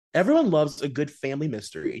Everyone loves a good family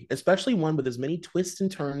mystery, especially one with as many twists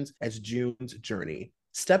and turns as June's Journey.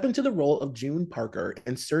 Step into the role of June Parker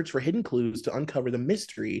and search for hidden clues to uncover the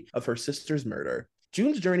mystery of her sister's murder.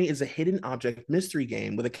 June's Journey is a hidden object mystery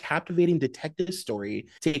game with a captivating detective story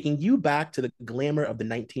taking you back to the glamour of the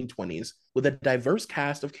 1920s with a diverse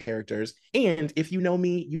cast of characters. And if you know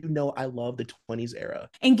me, you know I love the 20s era.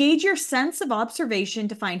 Engage your sense of observation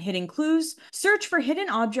to find hidden clues, search for hidden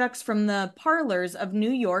objects from the parlors of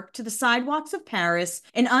New York to the sidewalks of Paris,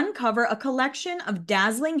 and uncover a collection of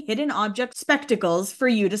dazzling hidden object spectacles for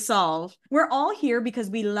you to solve. We're all here because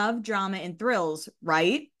we love drama and thrills,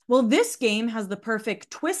 right? Well, this game has the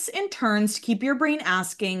perfect twists and turns to keep your brain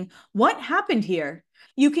asking, what happened here?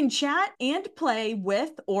 You can chat and play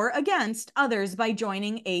with or against others by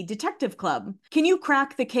joining a detective club. Can you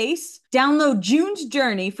crack the case? Download June's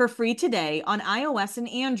Journey for free today on iOS and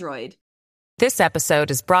Android. This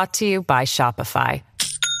episode is brought to you by Shopify.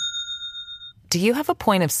 Do you have a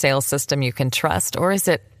point of sale system you can trust, or is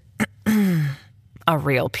it a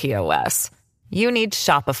real POS? You need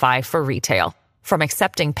Shopify for retail. From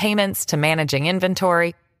accepting payments to managing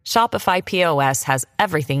inventory, Shopify POS has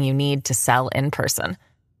everything you need to sell in person.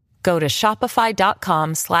 Go to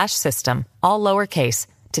shopify.com/system, all lowercase,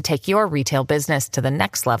 to take your retail business to the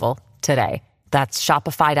next level today. That's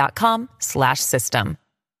shopify.com/system.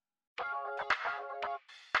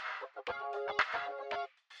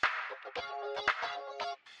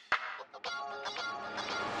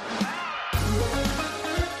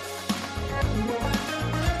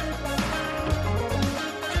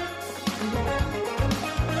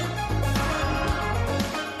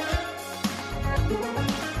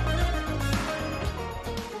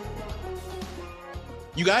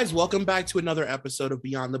 You guys, welcome back to another episode of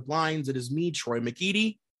Beyond the Blinds. It is me, Troy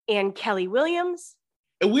McEady. And Kelly Williams.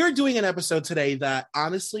 And we're doing an episode today that,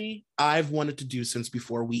 honestly, I've wanted to do since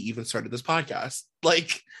before we even started this podcast.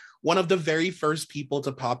 Like, one of the very first people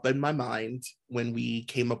to pop in my mind when we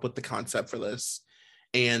came up with the concept for this.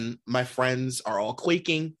 And my friends are all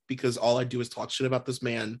quaking because all I do is talk shit about this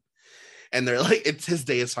man. And they're like, it's his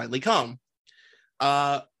day has finally come.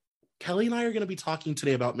 Kelly and I are going to be talking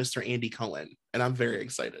today about Mr. Andy Cohen, and I'm very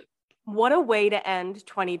excited. What a way to end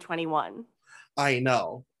 2021. I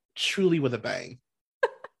know, truly with a bang.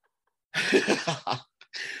 I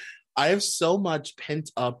have so much pent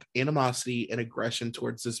up animosity and aggression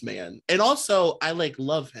towards this man. And also, I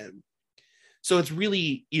love him. So it's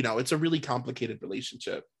really, it's a really complicated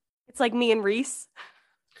relationship. It's like me and Reese.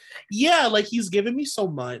 Yeah, he's given me so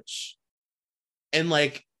much. And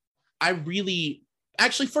I really...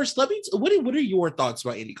 Actually, first, what are your thoughts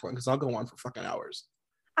about Andy Cohen? Because I'll go on for fucking hours.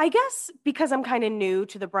 I guess because I'm kind of new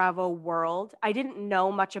to the Bravo world, I didn't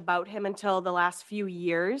know much about him until the last few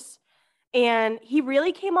years. And he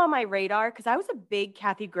really came on my radar because I was a big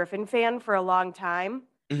Kathy Griffin fan for a long time.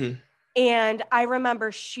 Mm-hmm. And I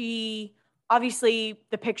remember she, obviously,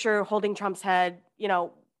 the picture holding Trump's head,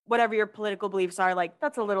 whatever your political beliefs are,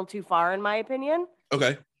 that's a little too far, in my opinion.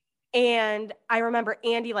 Okay. And I remember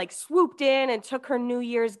Andy swooped in and took her New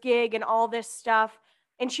Year's gig and all this stuff.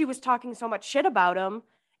 And she was talking so much shit about him.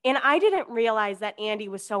 And I didn't realize that Andy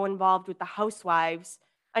was so involved with the housewives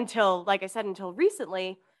until, like I said, until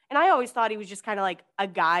recently. And I always thought he was just kind of a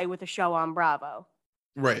guy with a show on Bravo.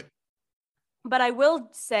 Right. But I will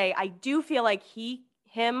say, I do feel like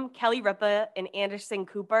him, Kelly Ripa, and Anderson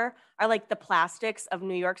Cooper are the plastics of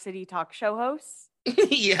New York City talk show hosts.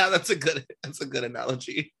 Yeah, that's a good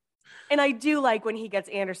analogy. And I do like when he gets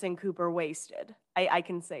Anderson Cooper wasted. I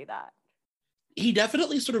can say that. He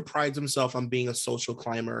definitely sort of prides himself on being a social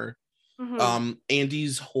climber. Mm-hmm.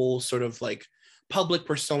 Andy's whole sort of public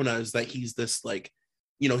persona is that he's this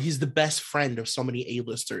he's the best friend of so many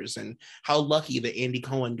A-listers, and how lucky that Andy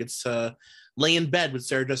Cohen gets to lay in bed with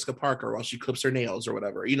Sarah Jessica Parker while she clips her nails or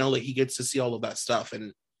whatever. He gets to see all of that stuff,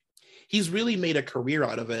 and he's really made a career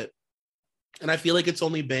out of it. And I feel like it's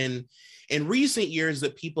only been in recent years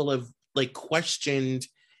that people have questioned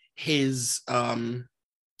his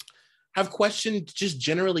have questioned just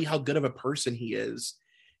generally how good of a person he is.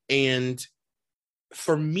 And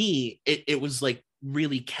for me, it was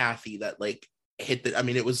really Kathy that hit the,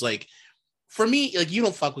 it was for me, you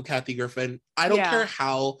don't fuck with Kathy Griffin. I don't care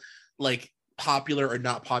how popular or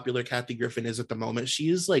not popular Kathy Griffin is at the moment. She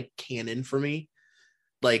is canon for me.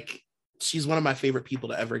 She's one of my favorite people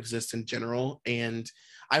to ever exist in general. And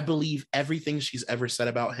I believe everything she's ever said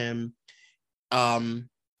about him. And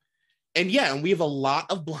we have a lot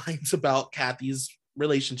of blinds about Kathy's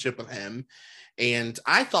relationship with him. And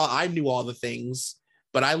I thought I knew all the things,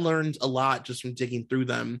 but I learned a lot just from digging through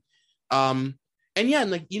them. And yeah,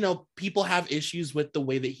 and like, you know, people have issues with the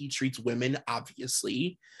way that he treats women,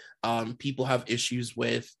 obviously. People have issues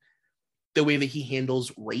with the way that he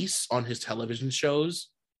handles race on his television shows.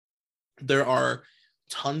 There are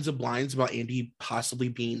tons of blinds about Andy possibly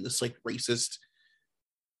being this like racist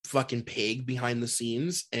fucking pig behind the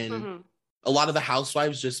scenes. And a lot of the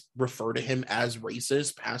housewives just refer to him as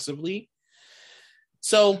racist passively.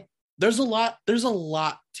 So there's a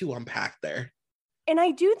lot to unpack there. And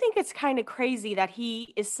I do think it's kind of crazy that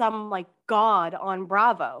he is some like god on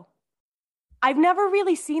Bravo. I've never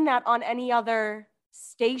really seen that on any other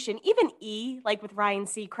station, even E, like with Ryan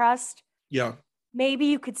Seacrest. Yeah. Maybe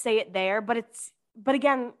you could say it there, but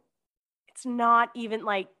again, it's not even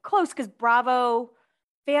like close because Bravo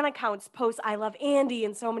fan accounts post I love Andy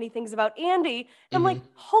and so many things about Andy. And I'm like,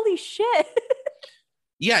 holy shit.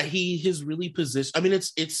 Yeah, he has really positioned. I mean,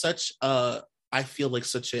 it's such a, I feel like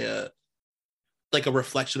such a, like a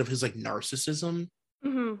reflection of his like narcissism.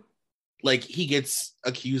 Like he gets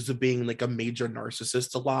accused of being like a major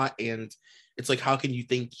narcissist a lot. And it's like, how can you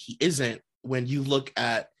think he isn't when you look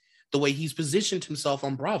at the way he's positioned himself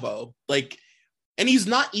on Bravo? Like, and he's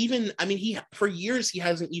not even, I mean, for years, he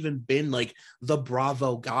hasn't even been like the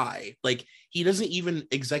Bravo guy. Like he doesn't even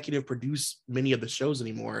executive produce many of the shows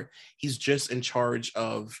anymore. He's just in charge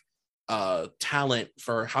of talent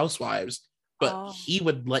for Housewives, but he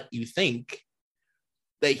would let you think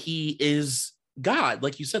that he is God.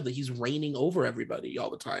 Like you said, that he's reigning over everybody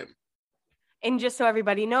all the time. And just so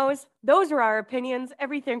everybody knows, those are our opinions.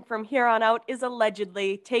 Everything from here on out is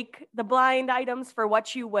allegedly. Take the blind items for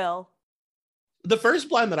what you will. The first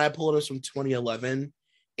blind that I pulled was from 2011,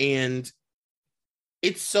 and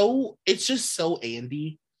it's just so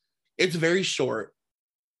Andy. It's very short,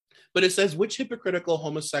 but it says, which hypocritical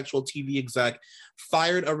homosexual TV exec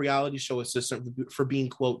fired a reality show assistant for being,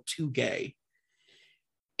 quote, too gay?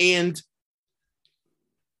 And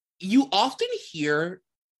you often hear,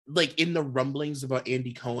 like, in the rumblings about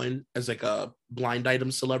Andy Cohen as like a blind item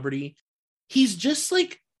celebrity, he's just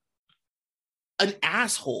like an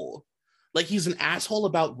asshole. Like he's an asshole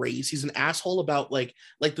about race. He's an asshole about like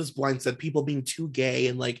this blind said, people being too gay.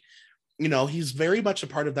 And like, you know, he's very much a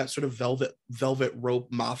part of that sort of velvet rope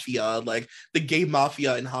mafia, like the gay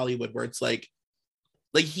mafia in Hollywood, where it's like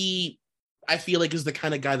he, I feel like, is the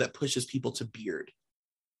kind of guy that pushes people to beard.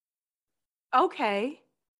 Okay.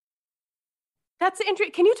 That's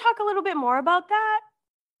interesting. Can you talk a little bit more about that?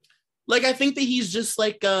 Like, I think that he's just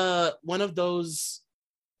like one of those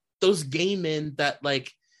gay men that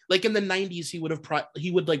like in the 90s, he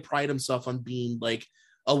would like pride himself on being like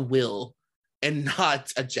a Will and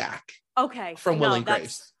not a Jack. Okay. From Will and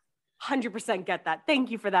Grace. 100% get that.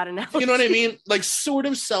 Thank you for that analogy. You know what I mean? Like sort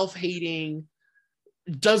of self-hating,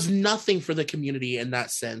 does nothing for the community in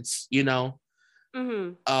that sense, you know?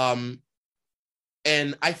 And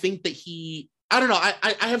I think that I don't know.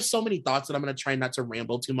 I have so many thoughts that I'm going to try not to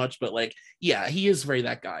ramble too much, but like, yeah, he is very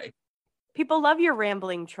that guy. People love your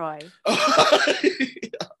rambling, Troy.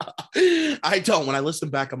 I don't. When I listen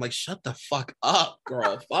back, I'm like, shut the fuck up,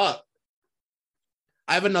 girl. Fuck.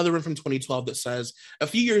 I have another one from 2012 that says, a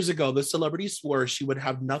few years ago, the celebrity swore she would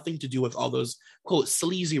have nothing to do with all those, quote,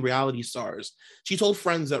 sleazy reality stars. She told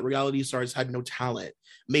friends that reality stars had no talent,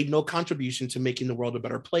 made no contribution to making the world a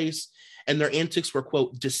better place, and their antics were,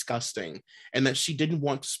 quote, disgusting, and that she didn't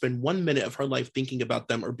want to spend 1 minute of her life thinking about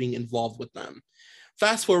them or being involved with them.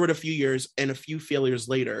 Fast forward a few years and a few failures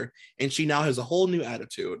later, and she now has a whole new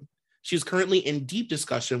attitude. She's currently in deep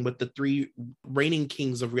discussion with the 3 reigning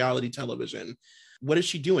kings of reality television. What is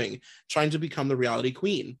she doing? Trying to become the reality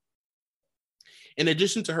queen. In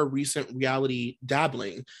addition to her recent reality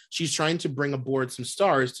dabbling, she's trying to bring aboard some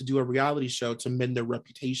stars to do a reality show to mend their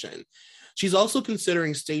reputation. She's also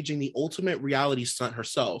considering staging the ultimate reality stunt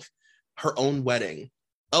herself, her own wedding.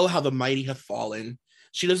 Oh, how the mighty have fallen.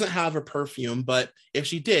 She doesn't have a perfume, but if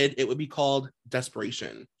she did, it would be called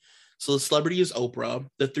Desperation. So the celebrity is Oprah.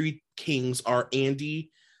 The 3 kings are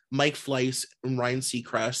Andy, Mike Fleiss, and Ryan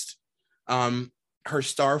Seacrest. Her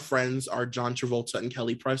star friends are John Travolta and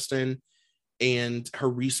Kelly Preston. And her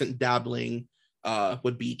recent dabbling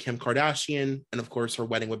would be Kim Kardashian. And of course, her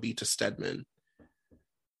wedding would be to Stedman.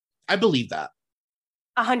 I believe that.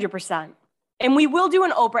 100%. And we will do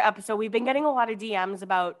an Oprah episode. We've been getting a lot of DMs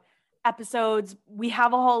about episodes. We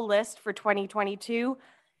have a whole list for 2022.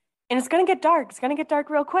 And it's going to get dark. It's going to get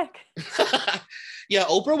dark real quick. Yeah,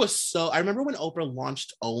 Oprah was I remember when Oprah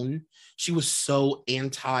launched OWN, she was so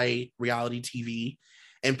anti-reality TV.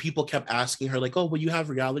 And people kept asking her, like, oh, will you have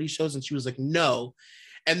reality shows? And she was like, no.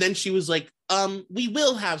 And then she was like, we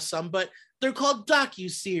will have some, but they're called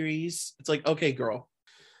docuseries. It's like, okay, girl.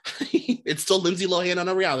 It's still Lindsay Lohan on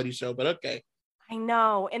a reality show, but okay. I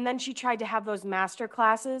know. And then she tried to have those master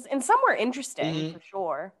classes, and some were interesting for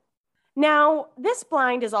sure. Now, this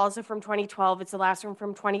blind is also from 2012. It's the last one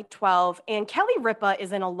from 2012. And Kelly Ripa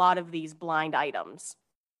is in a lot of these blind items.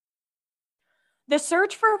 The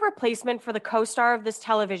search for a replacement for the co-star of this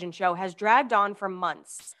television show has dragged on for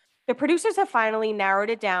months. The producers have finally narrowed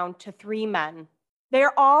it down to 3 men.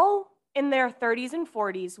 They're all in their 30s and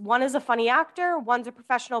 40s. One is a funny actor, one's a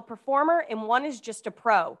professional performer, and one is just a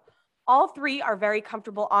pro. All 3 are very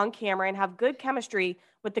comfortable on camera and have good chemistry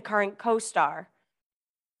with the current co-star.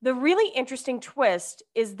 The really interesting twist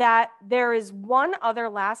is that there is one other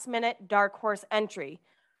last-minute dark horse entry,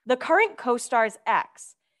 the current co-star's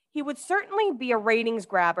ex. He would certainly be a ratings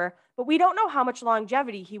grabber, but we don't know how much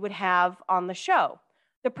longevity he would have on the show.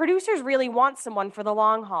 The producers really want someone for the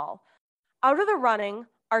long haul. Out of the running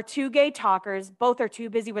are 2 gay talkers, both are too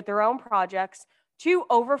busy with their own projects, 2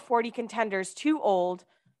 over 40 contenders, too old,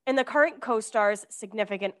 and the current co-star's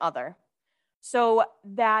significant other. So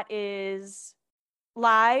that is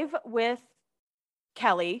Live with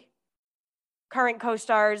Kelly, current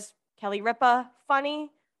co-stars Kelly Ripa,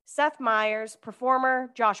 funny, Seth Meyers, performer,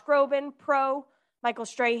 Josh Groban, pro, Michael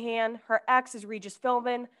Strahan, her ex is Regis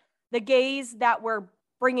Philbin. The gays that were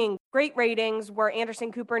bringing great ratings were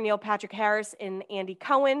Anderson Cooper, Neil Patrick Harris, and Andy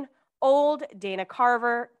Cohen. Old, Dana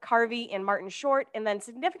Carvey, and Martin Short, and then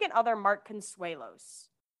significant other Mark Consuelos.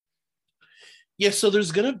 Yeah, so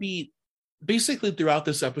there's going to be, basically throughout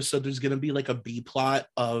this episode, there's going to be like a B plot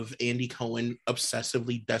of Andy Cohen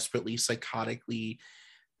obsessively, desperately, psychotically,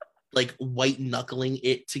 like white knuckling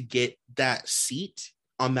it to get that seat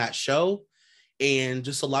on that show. And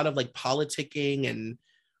just a lot of like politicking and,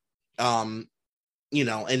 and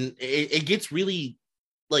it gets really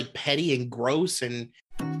like petty and gross. And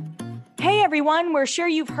hey everyone, we're sure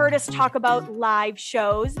you've heard us talk about live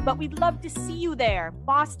shows, but we'd love to see you there.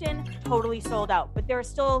 Boston, totally sold out, but there are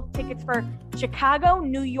still tickets for Chicago,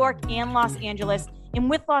 New York, and Los Angeles. And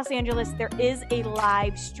with Los Angeles, there is a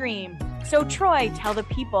live stream. So Troy, tell the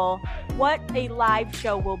people what a live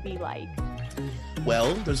show will be like.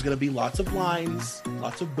 Well, there's going to be lots of lines,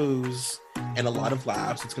 lots of booze, and a lot of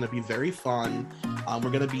laughs. It's going to be very fun.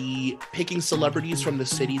 We're going to be picking celebrities from the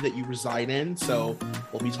city that you reside in. So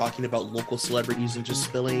we'll be talking about local celebrities and just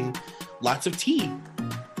spilling lots of tea.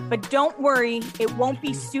 But don't worry, it won't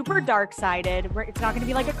be super dark-sided. It's not going to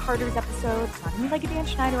be like a Carter's episode. It's not going to be like a Dan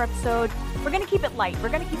Schneider episode. We're going to keep it light. We're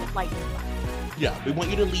going to keep it light and fun. Yeah, we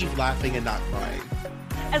want you to leave laughing and not crying.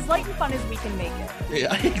 As light and fun as we can make it.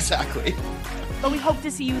 Yeah, exactly. But we hope to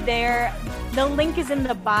see you there. The link is in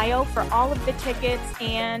the bio for all of the tickets,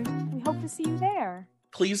 and we hope to see you there.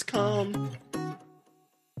 Please come.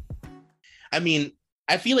 I mean,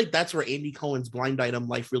 I feel like that's where Andy Cohen's blind item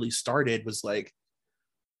life really started, was like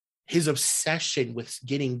his obsession with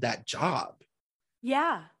getting that job.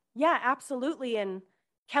 Yeah, absolutely. And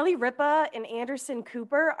Kelly Ripa and Anderson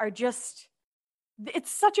Cooper are just, it's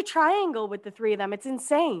such a triangle with the 3 of them. It's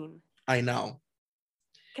insane. I know.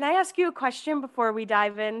 Can I ask you a question before we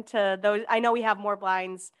dive into those? I know we have more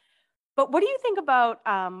blinds, but what do you think about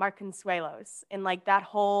Mark Consuelos and like that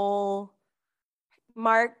whole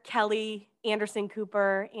Mark, Kelly, Anderson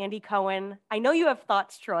Cooper, Andy Cohen? I know you have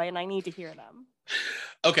thoughts, Troy, and I need to hear them.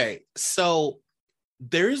 Okay, so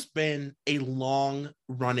there's been a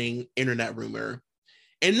long-running internet rumor,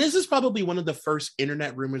 and this is probably one of the first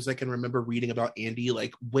internet rumors I can remember reading about Andy,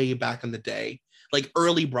 like way back in the day, like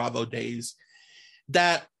early Bravo days,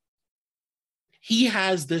 that he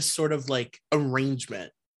has this sort of like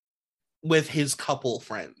arrangement with his couple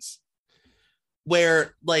friends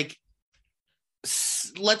where, like,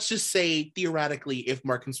 let's just say theoretically, if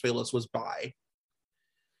Mark Consuelos was bi,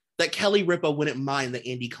 that Kelly Ripa wouldn't mind that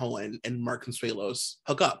Andy Cohen and Mark Consuelos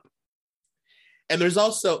hook up. And there's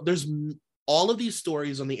all of these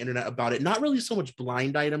stories on the internet about it, not really so much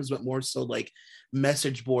blind items, but more so like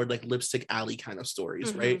message board, like Lipstick Alley kind of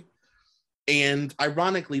stories, right? And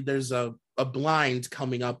ironically, there's a blind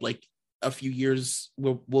coming up like a few years,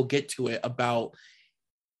 we'll get to it, about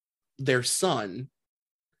their son.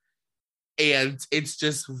 And it's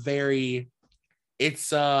just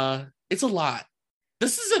it's a lot.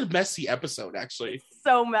 This is a messy episode, actually.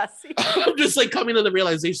 So messy. I'm just like coming to the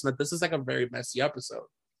realization that this is like a very messy episode.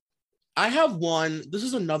 I have one, this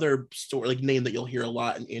is another story, like name that you'll hear a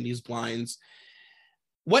lot in Andy's blinds.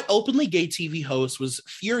 What openly gay TV host was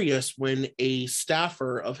furious when a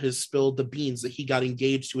staffer of his spilled the beans that he got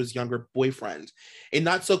engaged to his younger boyfriend, a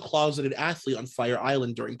not so closeted athlete on Fire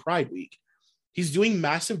Island during Pride Week? He's doing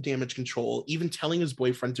massive damage control, even telling his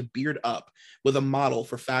boyfriend to beard up with a model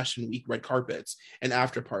for Fashion Week red carpets and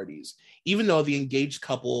after parties, even though the engaged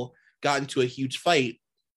couple got into a huge fight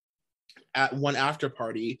at one after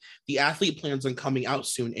party, the athlete plans on coming out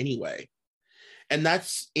soon anyway. And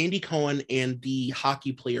that's Andy Cohen and the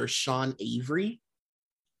hockey player Sean Avery.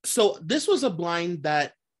 So this was a blind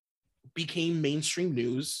that became mainstream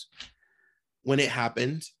news when it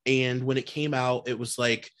happened. And when it came out, it was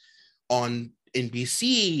like on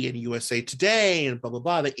NBC and USA Today and blah, blah,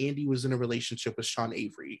 blah, that Andy was in a relationship with Sean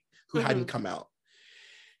Avery, who hadn't come out.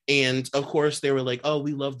 And of course, they were like, oh,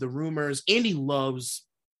 we love the rumors. Andy loves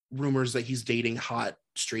rumors that he's dating hot,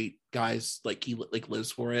 straight guys. Like he like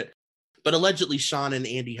lives for it. But allegedly, Sean and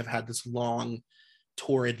Andy have had this long,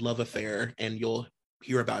 torrid love affair, and you'll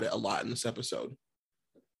hear about it a lot in this episode.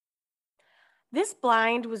 This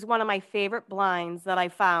blind was one of my favorite blinds that I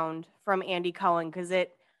found from Andy Cohen because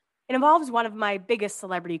it involves one of my biggest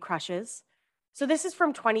celebrity crushes. So this is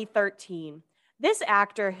from 2013. This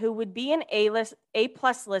actor, who would be an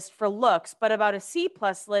A-plus list for looks, but about a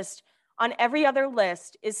C-plus list on every other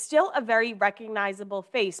list, is still a very recognizable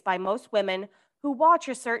face by most women who watch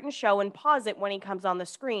a certain show and pause it when he comes on the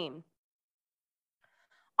screen.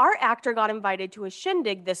 Our actor got invited to a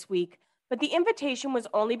shindig this week, but the invitation was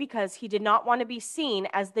only because he did not want to be seen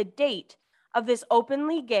as the date of this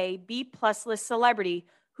openly gay B-plus list celebrity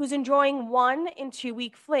who's enjoying 1 and 2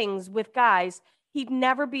 week flings with guys he'd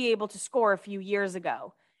never be able to score a few years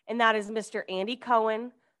ago. And that is Mr. Andy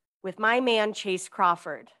Cohen with my man, Chase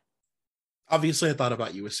Crawford. Obviously, I thought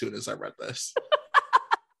about you as soon as I read this.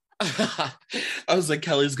 I was like,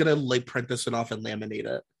 Kelly's going to like print this one off and laminate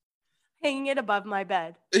it. Hanging it above my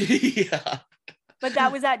bed. Yeah. But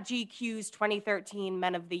that was at GQ's 2013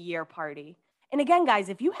 Men of the Year party. And again, guys,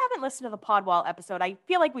 if you haven't listened to the Podwall episode, I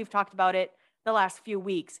feel like we've talked about it the last few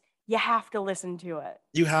weeks. You have to listen to it.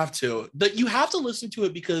 You have to. You have to listen to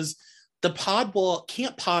it because the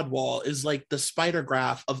Camp Podwall is like the spider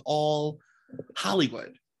graph of all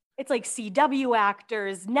Hollywood. It's like CW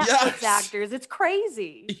actors, Netflix actors. It's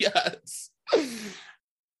crazy. Yes.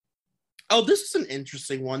 Oh, this is an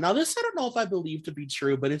interesting one. Now, this I don't know if I believe to be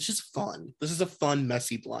true, but it's just fun. This is a fun,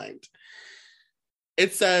 messy blind.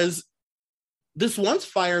 It says, this once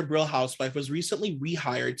fired Real Housewife was recently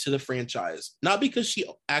rehired to the franchise, not because she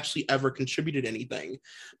actually ever contributed anything,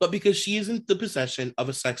 but because she is in the possession of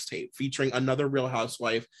a sex tape featuring another Real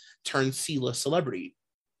Housewife turned C-list celebrity.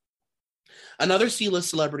 Another C-list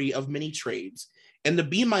celebrity of many trades, and the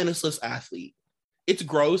B-minus list athlete. It's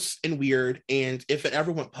gross and weird, and if it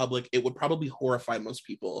ever went public, it would probably horrify most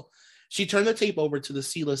people. She turned the tape over to the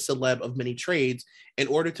C-list celeb of many trades in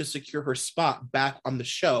order to secure her spot back on the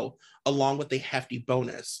show, along with a hefty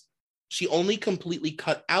bonus. She only completely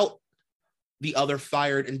cut out the other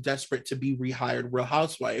fired and desperate to be rehired Real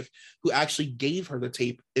Housewife, who actually gave her the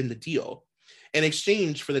tape in the deal. In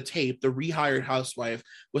exchange for the tape, the rehired housewife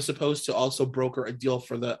was supposed to also broker a deal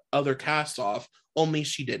for the other cast-off, only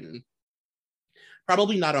she didn't.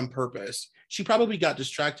 Probably not on purpose. She probably got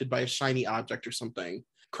distracted by a shiny object or something.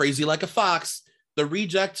 Crazy like a fox, the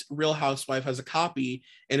reject Real Housewife has a copy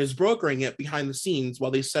and is brokering it behind the scenes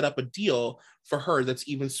while they set up a deal for her that's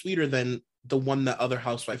even sweeter than the one that other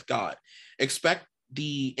housewife got. Expect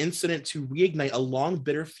the incident to reignite a long,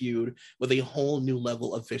 bitter feud with a whole new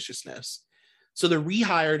level of viciousness. So the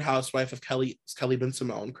rehired housewife of Kelly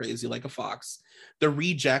Bensimon, crazy like a fox. The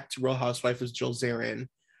reject Real Housewife is Jill Zarin.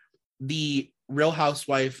 The Real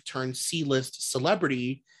Housewife turned C-list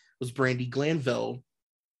celebrity was Brandi Glanville.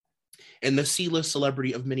 And the C-list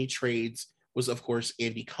celebrity of many trades was, of course,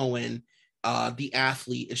 Andy Cohen. The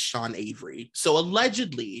athlete is Sean Avery. So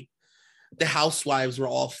allegedly, the housewives were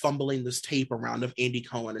all fumbling this tape around of Andy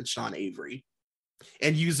Cohen and Sean Avery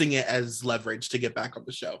and using it as leverage to get back on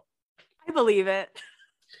the show. I believe it.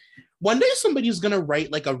 One day somebody's going to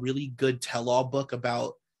write like a really good tell-all book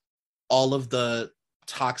about all of the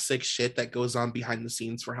toxic shit that goes on behind the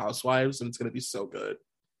scenes for housewives, and it's going to be so good.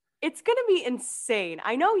 It's going to be insane.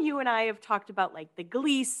 I know you and I have talked about like the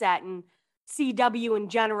Glee set and CW in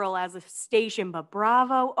general as a station, but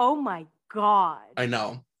Bravo, oh my God. I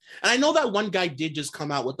know. And I know that one guy did just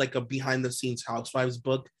come out with like a behind the scenes housewives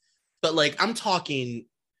book, but like I'm talking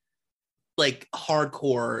like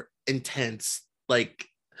hardcore, intense, like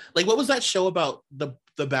what was that show about the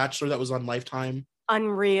Bachelor that was on Lifetime?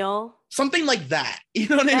 Unreal. Something like that. You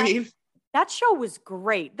know what I mean? That show was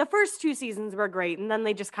great. The first 2 seasons were great, and then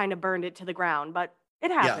they just kind of burned it to the ground, but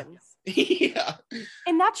it happens. Yeah.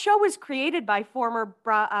 And that show was created by former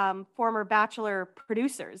Bachelor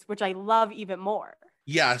producers, which I love even more.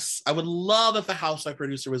 Yes, I would love if a housewife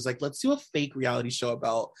producer was like, let's do a fake reality show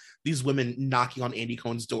about these women knocking on Andy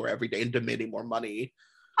Cohen's door every day and demanding more money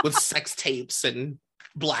with sex tapes and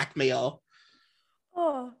blackmail.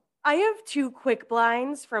 Oh, I have 2 quick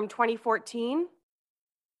blinds from 2014.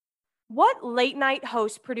 What late night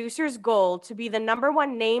host producer's goal to be the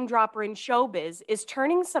 #1 name dropper in showbiz is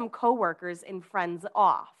turning some coworkers and friends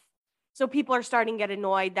off? So people are starting to get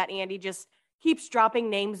annoyed that Andy just keeps dropping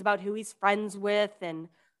names about who he's friends with and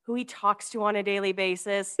who he talks to on a daily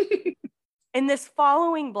basis. In this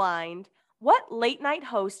following blind, what late night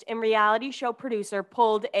host and reality show producer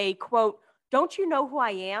pulled a quote, "Don't you know who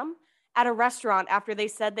I am?" at a restaurant after they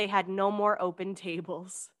said they had no more open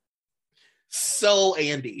tables? So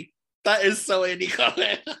Andy. That is so Andy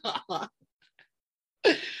Cohen.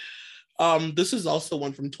 This is also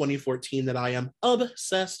one from 2014 that I am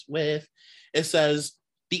obsessed with. It says,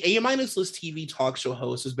 the A-list TV talk show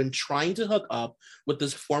host has been trying to hook up with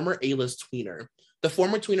this former A-list tweener. The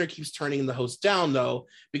former tweener keeps turning the host down, though,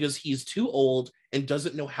 because he's too old and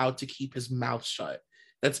doesn't know how to keep his mouth shut.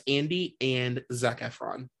 That's Andy and Zac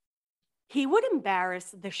Efron. He would embarrass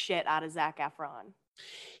the shit out of Zac Efron.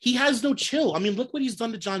 He has no chill. I mean, look what he's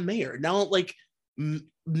done to John Mayer. Now, like,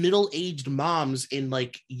 middle-aged moms in,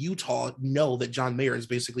 like, Utah know that John Mayer is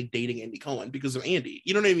basically dating Andy Cohen because of Andy.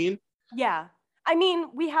 You know what I mean? Yeah. I mean,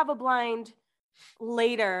 we have a blind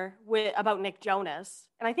later about Nick Jonas,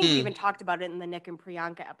 and I think we even talked about it in the Nick and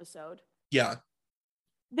Priyanka episode. Yeah.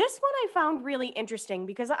 This one I found really interesting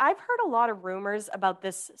because I've heard a lot of rumors about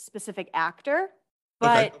this specific actor,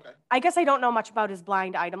 but Okay. I guess I don't know much about his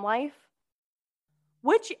blind item life.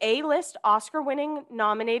 Which A-list Oscar-winning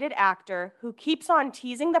nominated actor who keeps on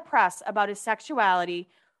teasing the press about his sexuality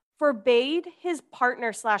forbade his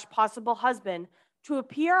partner / possible husband to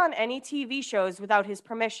appear on any TV shows without his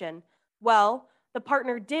permission? Well, the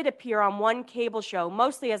partner did appear on one cable show,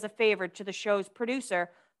 mostly as a favor to the show's producer,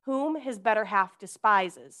 whom his better half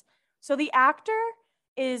despises. So the actor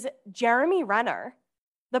is Jeremy Renner.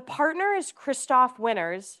 The partner is Christoph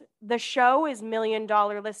Winners. The show is $1 Million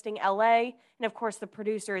Listing LA. And of course, the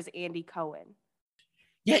producer is Andy Cohen.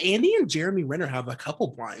 Yeah, Andy and Jeremy Renner have a couple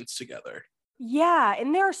blinds together. Yeah,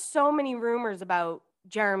 and there are so many rumors about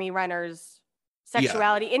Jeremy Renner's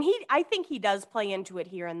sexuality. Yeah. And I think he does play into it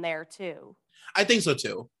here and there too. I think so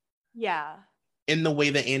too. Yeah. In the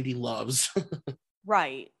way that Andy loves.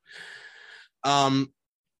 Right.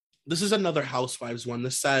 This is another Housewives one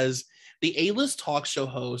that says, the A-list talk show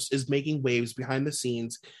host is making waves behind the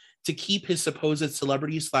scenes to keep his supposed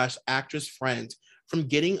celebrity / actress friend from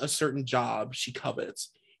getting a certain job she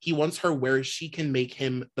covets. He wants her where she can make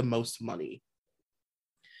him the most money.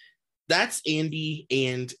 That's Andy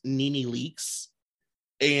and Nene Leakes.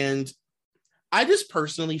 And I just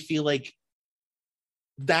personally feel like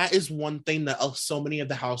that is one thing that so many of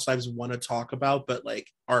the Housewives want to talk about, but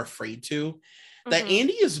like are afraid to. That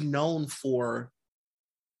Andy is known for,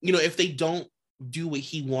 you know, if they don't do what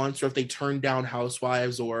he wants, or if they turn down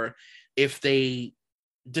Housewives, or if they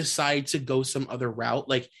decide to go some other route,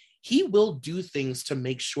 like he will do things to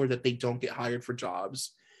make sure that they don't get hired for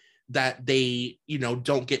jobs, that they, you know,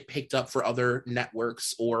 don't get picked up for other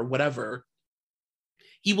networks or whatever.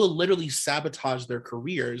 He will literally sabotage their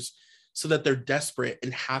careers so that they're desperate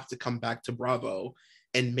and have to come back to Bravo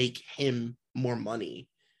and make him more money.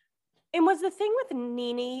 And was the thing with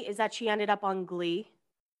Nene is that she ended up on Glee?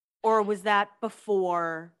 Or was that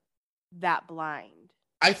before that blind?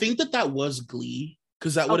 I think that was Glee,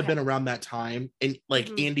 because that would have been around that time. And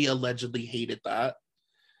like Andy allegedly hated that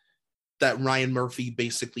Ryan Murphy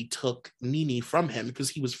basically took Nene from him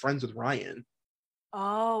because he was friends with Ryan.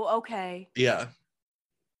 Oh, okay. Yeah.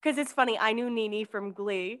 Because it's funny, I knew Nene from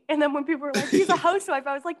Glee. And then when people were like, he's a housewife,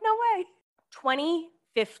 I was like, no way.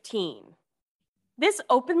 2015. This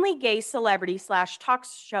openly gay celebrity / talk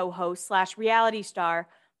show host / reality star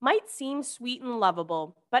might seem sweet and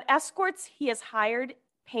lovable, but escorts he has hired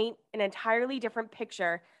paint an entirely different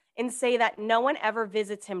picture and say that no one ever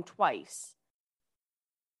visits him twice.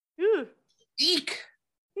 Eek.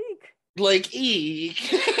 Eek. Like,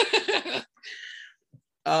 eek.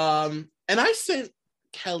 And I sent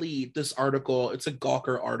Kelly this article. It's a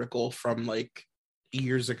Gawker article from like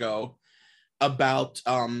years ago about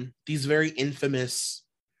these very infamous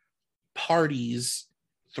parties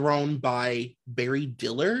thrown by Barry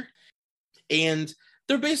Diller. And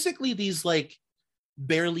they're basically these like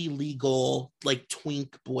barely legal like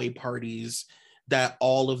twink boy parties that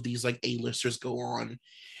all of these like A-listers go on.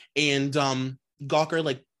 And Gawker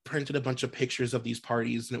like printed a bunch of pictures of these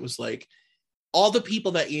parties, and it was like all the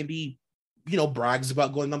people that Andy, you know, brags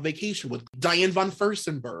about going on vacation with, Diane von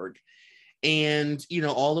Furstenberg, and, you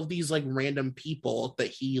know, all of these like random people that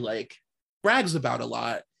he like brags about a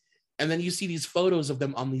lot. And then you see these photos of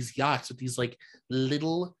them on these yachts with these like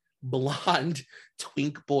little blonde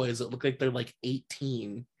twink boys that look like they're like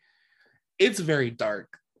 18. It's very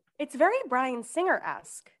dark. It's very Bryan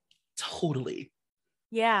Singer-esque. Totally.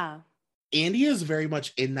 Yeah. Andy is very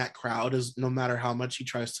much in that crowd, as no matter how much he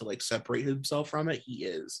tries to like separate himself from it, he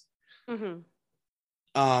is.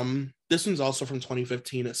 This one's also from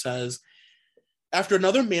 2015. It says, after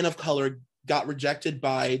another man of color got rejected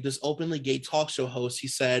by this openly gay talk show host, he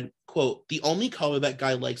said, quote, "The only color that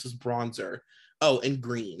guy likes is bronzer. Oh, and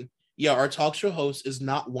green. Yeah, our talk show host is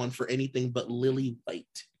not one for anything but lily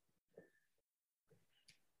white."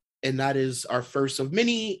 And that is our first of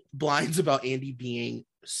many blinds about Andy being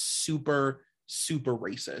super, super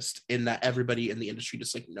racist, in that everybody in the industry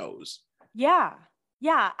just like knows. Yeah.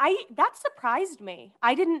 That surprised me.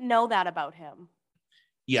 I didn't know that about him.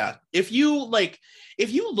 Yeah. If you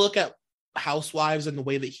look at Housewives and the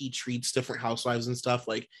way that he treats different housewives and stuff,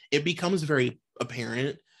 like it becomes very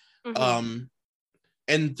apparent.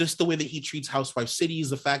 And just the way that he treats Housewife Cities,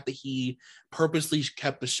 the fact that he purposely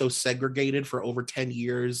kept the show segregated for over 10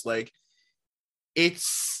 years, like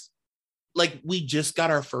it's like we just got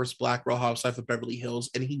our first Black Real Housewife of Beverly Hills,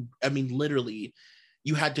 and literally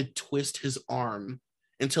you had to twist his arm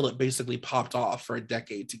until it basically popped off for a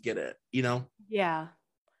decade to get it, you know? Yeah.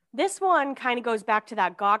 This one kind of goes back to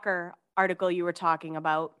that Gawker article you were talking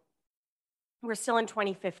about. We're still in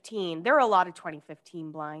 2015. There are a lot of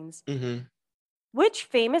 2015 blinds. Which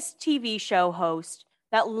famous TV show host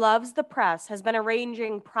that loves the press has been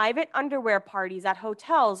arranging private underwear parties at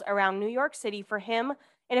hotels around New York City for him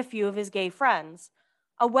and a few of his gay friends?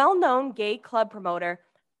 A well-known gay club promoter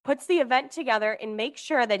puts the event together and makes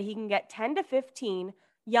sure that he can get 10 to 15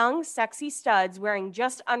 young, sexy studs wearing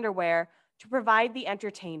just underwear to provide the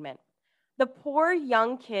entertainment. The poor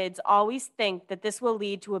young kids always think that this will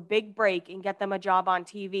lead to a big break and get them a job on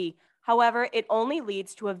TV. However, it only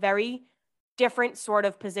leads to a very different sort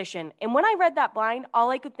of position. And when I read that blind,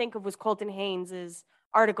 all I could think of was Colton Haynes'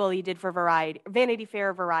 article he did for Vanity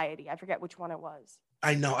Fair Variety. I forget which one it was.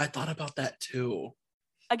 I know. I thought about that too.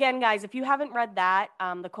 Again, guys, if you haven't read that,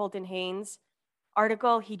 the Colton Haynes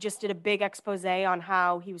article, he just did a big expose on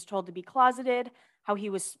how he was told to be closeted, how he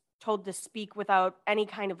was told to speak without any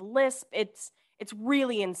kind of lisp. It's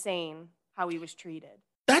really insane how he was treated.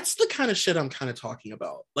 That's the kind of shit I'm kind of talking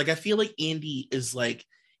about. Like, I feel like Andy is like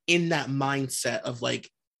in that mindset of like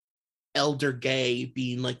elder gay,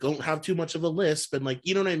 being like, don't have too much of a lisp, and like,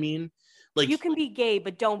 you know what I mean? Like, you can be gay,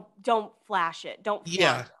 but don't flash it. Don't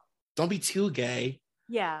flaunt it. Don't be too gay.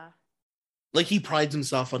 Yeah. Like, he prides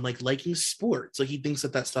himself on like liking sports. Like, he thinks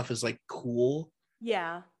that stuff is like cool.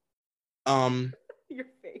 Yeah. Your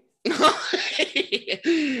face.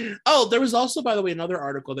 Oh, there was also, by the way, another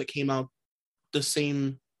article that came out the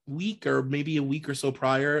same week or maybe a week or so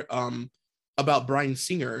prior, about Bryan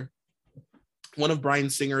Singer. One of Bryan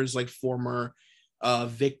Singer's like former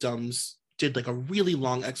victims did like a really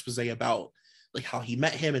long expose about like how he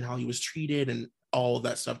met him and how he was treated and all of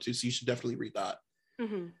that stuff too. So you should definitely read that.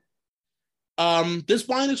 This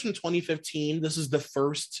blind is from 2015. This is the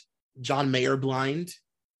first John Mayer blind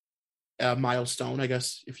milestone, I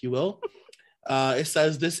guess, if you will. It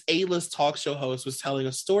says, this A-list talk show host was telling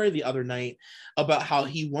a story the other night about how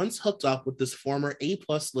he once hooked up with this former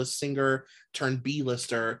A-plus list singer turned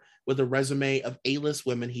B-lister with a resume of A-list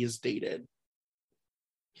women he has dated.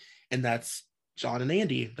 And that's John and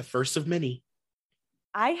Andy, the first of many.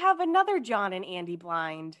 I have another John and Andy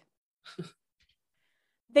blind.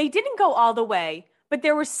 They didn't go all the way, but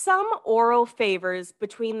there were some oral favors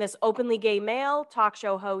between this openly gay male talk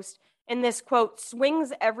show host and this, quote,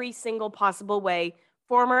 swings every single possible way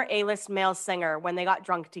former A-list male singer when they got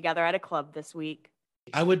drunk together at a club this week.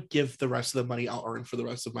 I would give the rest of the money I'll earn for the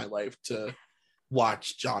rest of my life to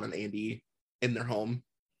watch John and Andy in their home.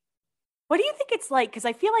 What do you think it's like? Because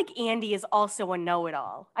I feel like Andy is also a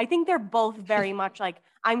know-it-all. I think they're both very much like,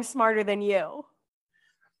 I'm smarter than you.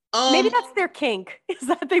 Maybe that's their kink, is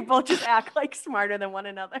that they both just act like smarter than one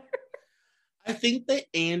another. I think that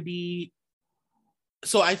Andy...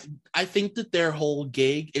 So I think that their whole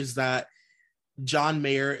gig is that John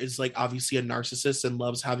Mayer is like obviously a narcissist and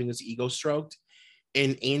loves having his ego stroked.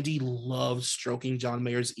 And Andy loves stroking John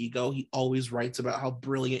Mayer's ego. He always writes about how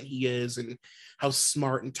brilliant he is and how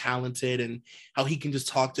smart and talented and how he can just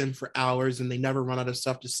talk to him for hours and they never run out of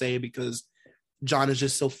stuff to say because John is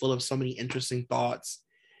just so full of so many interesting thoughts.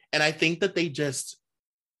 And I think that they just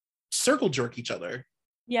circle jerk each other.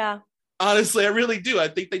 Yeah. Honestly, I really do. I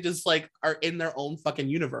think they just like are in their own fucking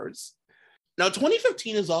universe. Now,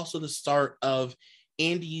 2015 is also the start of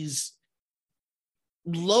Andy's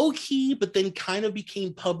low-key, but then kind of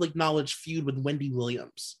became public knowledge feud with Wendy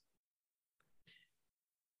Williams.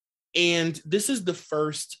 And this is the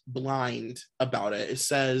first blind about it. It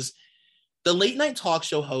says, the late night talk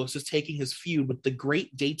show host is taking his feud with the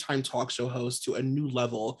great daytime talk show host to a new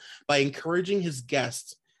level by encouraging his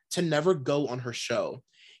guests to never go on her show.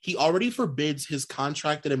 He already forbids his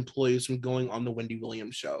contracted employees from going on the Wendy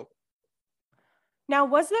Williams show. Now,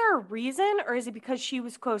 was there a reason, or is it because she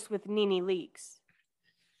was close with Nene Leakes?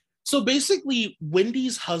 So basically,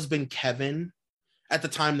 Wendy's husband, Kevin, at the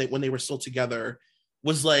time when they were still together,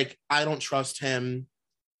 was like, I don't trust him.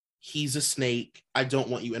 He's a snake. I don't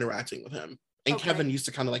want you interacting with him. And Okay. Kevin used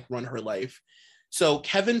to kind of like run her life. So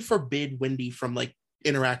Kevin forbid Wendy from like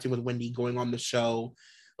interacting with Wendy, going on the show.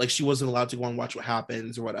 Like she wasn't allowed to go and watch What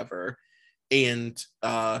Happens or whatever. And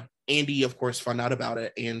Andy, of course, found out about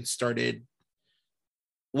it and started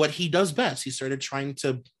what he does best. He started trying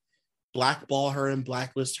to blackball her and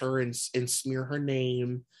blacklist her and smear her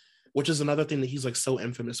name, which is another thing that he's like so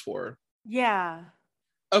infamous for. Yeah.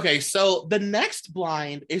 Okay, so the next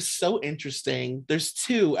blind is so interesting. There's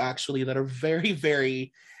two actually that are very,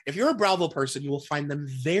 very, if you're a Bravo person, you will find them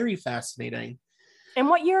very fascinating. And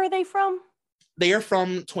what year are they from? They are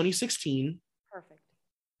from 2016. Perfect.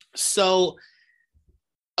 So,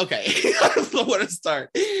 okay, I don't know where to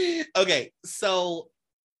start. Okay, so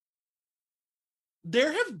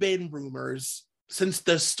there have been rumors since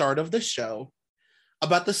the start of the show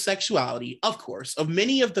about the sexuality, of course, of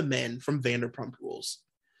many of the men from Vanderpump Rules.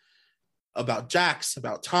 About Jax,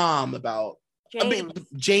 about Tom, about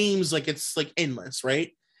James, like it's like endless,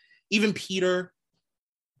 right? Even Peter.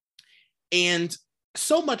 And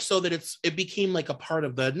so much so that it became like a part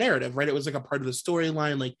of the narrative, right? It was like a part of the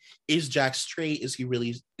storyline. Like, is Jax straight? Is he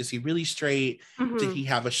really straight? Mm-hmm. Did he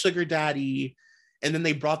have a sugar daddy? And then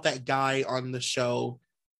they brought that guy on the show.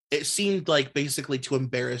 It seemed like basically to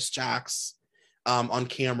embarrass Jax on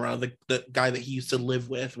camera, the guy that he used to live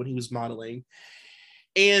with when he was modeling.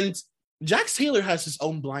 And Jax Taylor has his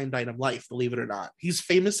own blind item life, believe it or not. He's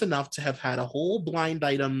famous enough to have had a whole blind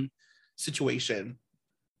item situation.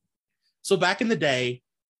 So back in the day,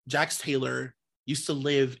 Jax Taylor used to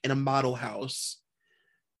live in a model house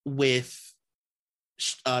with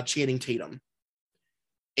Channing Tatum.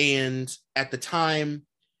 And at the time,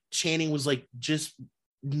 Channing was like just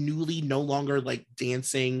newly no longer like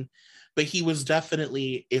dancing, but he was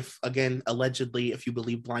definitely, allegedly, if you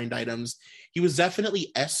believe blind items, he was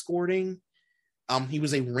definitely escorting. He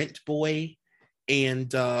was a rent boy,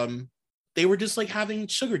 and they were just like having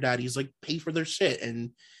sugar daddies like pay for their shit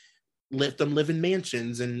and let them live in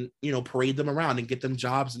mansions and, you know, parade them around and get them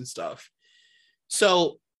jobs and stuff.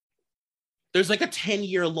 So there's like a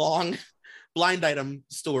 10-year long blind item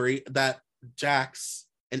story that Jax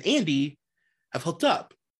and Andy have hooked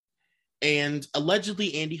up. And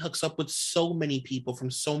allegedly, Andy hooks up with so many people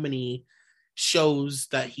from so many shows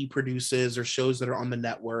that he produces or shows that are on the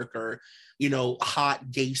network or, you know,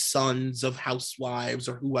 hot gay sons of housewives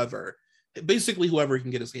or whoever. Basically, whoever he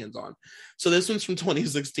can get his hands on. So this one's from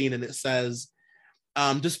 2016, and it says,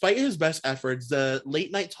 despite his best efforts, the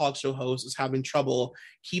late night talk show host is having trouble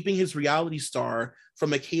keeping his reality star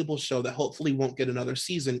from a cable show that hopefully won't get another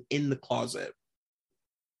season in the closet.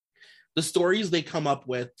 The stories they come up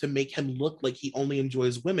with to make him look like he only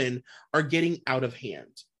enjoys women are getting out of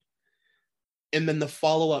hand. And then the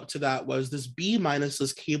follow-up to that was this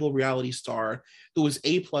B-list cable reality star who is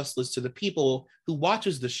A+ list to the people who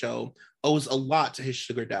watches the show owes a lot to his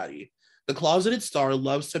sugar daddy. The closeted star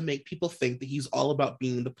loves to make people think that he's all about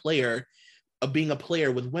being a player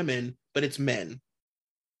with women, but it's men.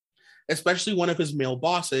 Especially one of his male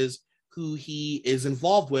bosses who he is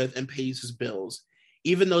involved with and pays his bills,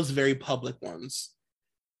 even those very public ones.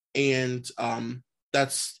 And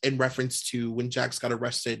that's in reference to when Jax got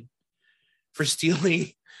arrested for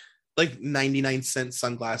stealing like 99-cent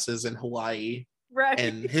sunglasses in Hawaii. Right.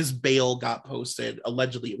 And his bail got posted.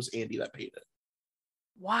 Allegedly, it was Andy that paid it.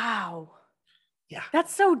 Wow. Yeah.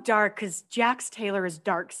 That's so dark because Jax Taylor is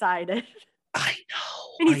dark-sided. I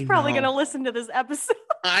know. And he's probably going to listen to this episode.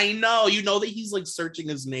 I know. You know that he's like searching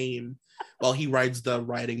his name while he rides the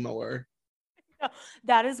riding mower.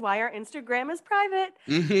 That is why our Instagram is private.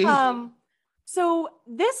 Mm-hmm. So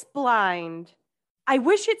this blind, I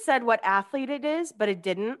wish it said what athlete it is, but it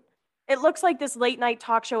didn't. It looks like this late night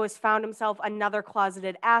talk show has found himself another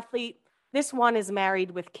closeted athlete. This one is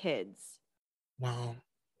married with kids. Wow.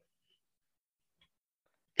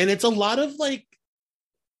 And it's a lot of like,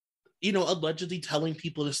 you know, allegedly telling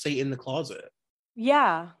people to stay in the closet.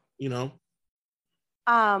 Yeah. You know?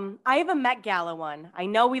 I have a Met Gala one. I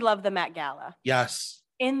know we love the Met Gala. Yes.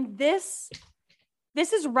 In this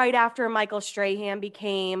is right after Michael Strahan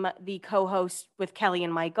became the co-host with Kelly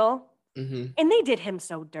and Michael. Mm-hmm. And they did him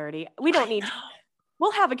so dirty. We don't need...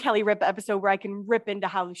 We'll have a Kelly Rip episode where I can rip into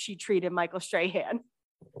how she treated Michael Strahan.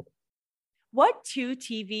 What two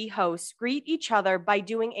TV hosts greet each other by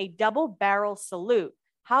doing a double barrel salute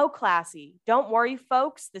How classy. Don't worry,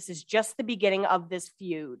 folks. This is just the beginning of this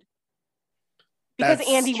feud. Because That's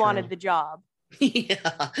Andy true. wanted the job.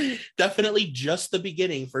 Yeah, definitely just the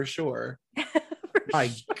beginning for sure.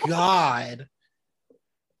 My God.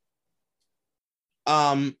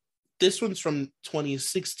 This one's from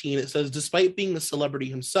 2016. It says, despite being a celebrity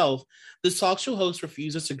himself, this talk show host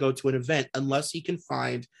refuses to go to an event unless he can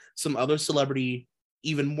find some other celebrity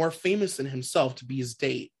even more famous than himself to be his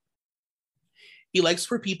date. He likes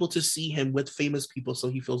for people to see him with famous people so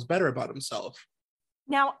he feels better about himself.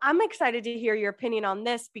 Now, I'm excited to hear your opinion on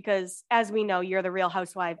this because, as we know, you're the Real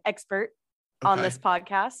Housewife expert on this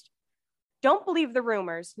podcast. Don't believe the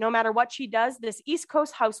rumors. No matter what she does, this East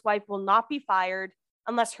Coast housewife will not be fired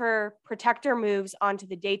unless her protector moves onto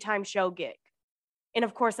the daytime show gig. And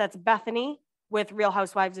of course, that's Bethany with Real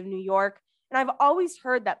Housewives of New York. And I've always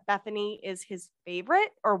heard that Bethany is his favorite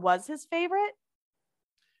or was his favorite.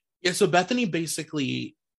 Yeah, so Bethany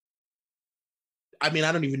basically, I mean,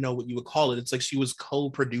 I don't even know what you would call it. It's like she was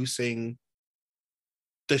co-producing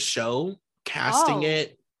the show, casting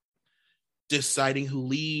it, deciding who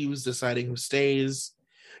leaves, deciding who stays.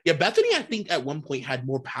 Yeah, Bethany, I think at one point had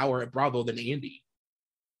more power at Bravo than Andy.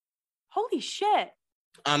 Holy shit.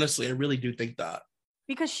 Honestly, I really do think that.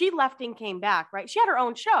 Because she left and came back, right? She had her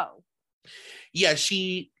own show. Yeah,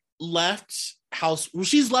 she left House. Well,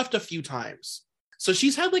 she's left a few times. So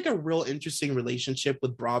she's had like a real interesting relationship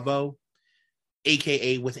with Bravo,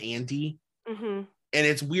 aka with Andy. Mm-hmm. And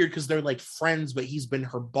it's weird because they're like friends, but he's been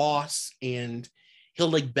her boss and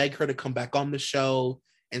he'll like beg her to come back on the show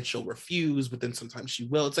and she'll refuse, but then sometimes she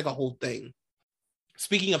will. It's like a whole thing.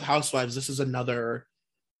 Speaking of housewives, this is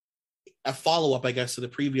a follow-up, I guess, to the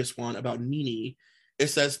previous one about NeNe. It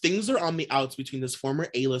says, things are on the outs between this former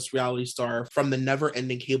A-list reality star from the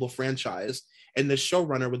never-ending cable franchise and this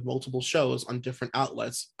showrunner with multiple shows on different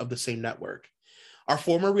outlets of the same network. Our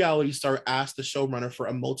former reality star asked the showrunner for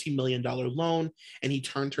a multi-million-dollar loan, and he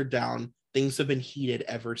turned her down. Things have been heated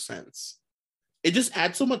ever since. It just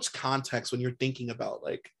adds so much context when you're thinking about,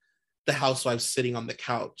 like, the housewives sitting on the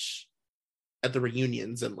couch at the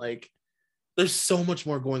reunions, and, like, there's so much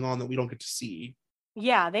more going on that we don't get to see.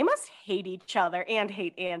 Yeah, they must hate each other and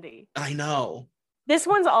hate Andy. I know. This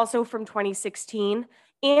one's also from 2016.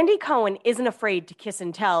 Andy Cohen isn't afraid to kiss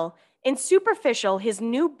and tell. In Superficial, his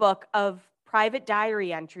new book of private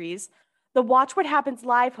diary entries, the Watch What Happens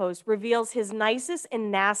Live host reveals his nicest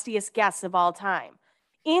and nastiest guests of all time.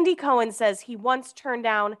 Andy Cohen says he once turned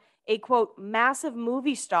down a, quote, massive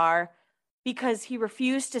movie star because he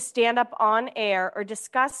refused to stand up on air or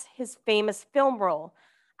discuss his famous film role.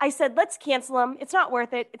 I said, let's cancel him. It's not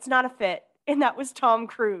worth it. It's not a fit. And that was Tom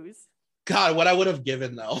Cruise. God, what I would have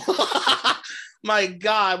given, though. My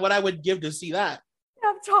God, what I would give to see that.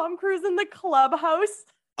 Have Tom Cruise in the clubhouse.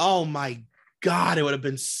 Oh my God, it would have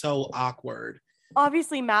been so awkward.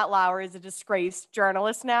 Obviously, Matt Lauer is a disgraced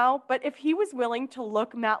journalist now, but if he was willing to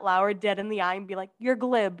look Matt Lauer dead in the eye and be like, you're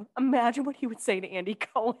glib, imagine what he would say to Andy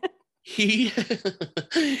Cohen. He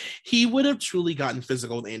would have truly gotten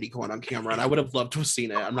physical with Andy Cohen on camera, and I would have loved to have seen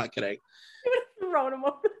it. I'm not kidding. He would have thrown him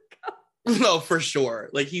over the cup. No, for sure.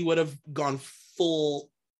 Like, he would have gone full,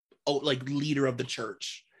 like, leader of the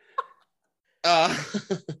church.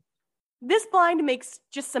 This blind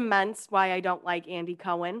just cements why I don't like Andy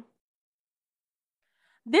Cohen.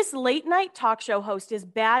 This late night talk show host is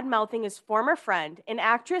bad-mouthing his former friend, an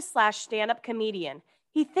actress / stand-up comedian.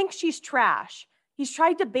 He thinks she's trash. He's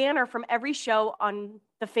tried to ban her from every show on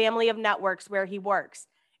the family of networks where he works.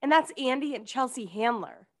 And that's Andy and Chelsea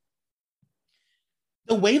Handler.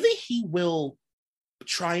 The way that he will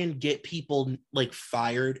try and get people, like,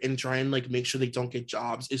 fired and try and, like, make sure they don't get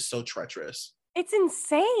jobs is so treacherous. It's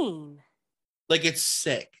insane. Like, it's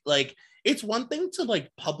sick. Like, it's one thing to,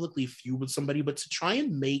 like, publicly feud with somebody, but to try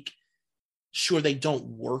and make sure they don't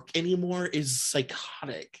work anymore is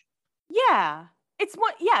psychotic. Yeah.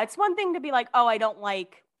 It's one thing to be like, oh, I don't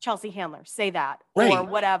like Chelsea Handler. Say that. Right. Or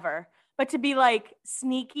whatever. But to be, like,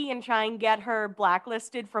 sneaky and try and get her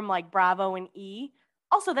blacklisted from, like, Bravo and E.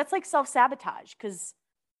 Also, that's, like, self-sabotage because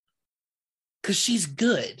she's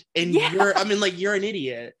good. And yeah. you're an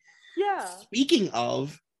idiot. Yeah. Speaking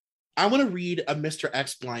of, I want to read a Mr.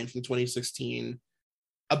 X blind from 2016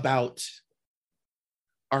 about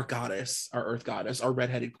our goddess, our Earth goddess, our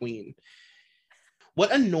redheaded queen.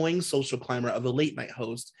 What annoying social climber of a late night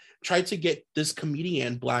host tried to get this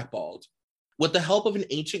comedian blackballed? With the help of an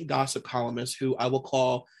ancient gossip columnist who I will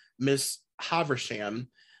call Miss Haversham,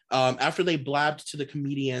 after they blabbed to the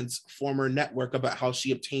comedian's former network about how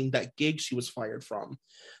she obtained that gig she was fired from.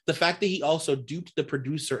 The fact that he also duped the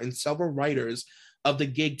producer and several writers of the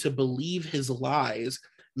gig to believe his lies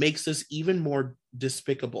makes this even more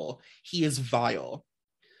despicable. He is vile.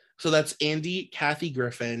 So that's Andy, Kathy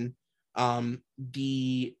Griffin.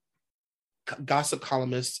 The gossip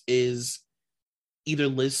columnist is either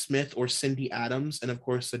Liz Smith or Cindy Adams. And of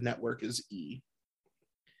course, the network is E!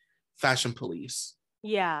 Fashion Police.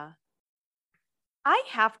 Yeah. I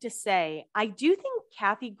have to say, I do think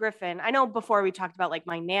Kathy Griffin, I know before we talked about like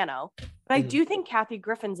my nano, but I do think Kathy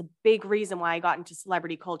Griffin's a big reason why I got into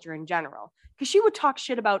celebrity culture in general, because she would talk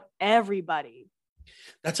shit about everybody.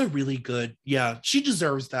 That's a really good, yeah, she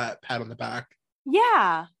deserves that pat on the back.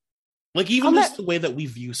 Yeah. Like even just the way that we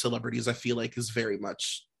view celebrities, I feel like is very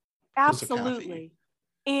much. Absolutely.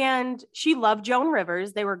 And she loved Joan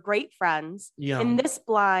Rivers. They were great friends. Yeah. In This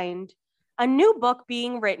Blind, a new book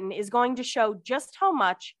being written is going to show just how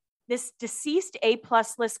much this deceased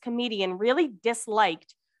A-plus list comedian really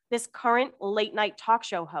disliked this current late night talk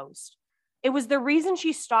show host. It was the reason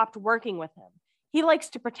she stopped working with him. He likes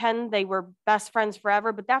to pretend they were best friends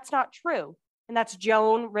forever, but that's not true. And that's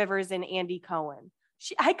Joan Rivers and Andy Cohen.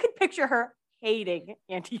 I could picture her hating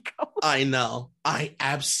Andy Cohen. I know. I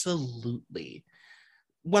absolutely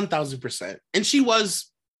 1000%. And she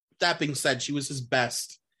was, that being said, she was his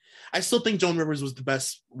best. I still think Joan Rivers was the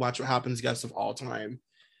best Watch What Happens guest of all time.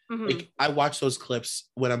 Mm-hmm. Like, I watch those clips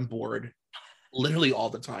when I'm bored, literally all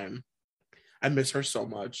the time. I miss her so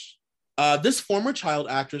much. This former child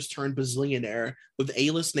actress turned bazillionaire with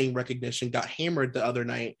A-list name recognition got hammered the other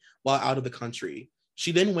night while out of the country.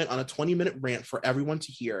 She then went on a 20-minute rant for everyone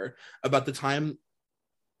to hear about the time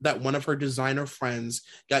that one of her designer friends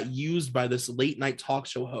got used by this late night talk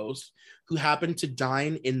show host who happened to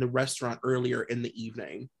dine in the restaurant earlier in the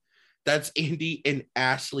evening. That's Andy and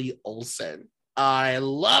Ashley Olsen. I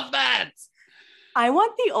love that. I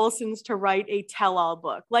want the Olsens to write a tell-all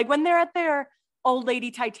book. Like when they're at their old lady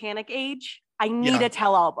Titanic age, I need a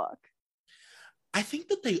tell-all book. I think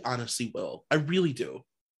that they honestly will. I really do.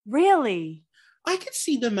 Really? I could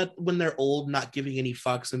see them when they're old, not giving any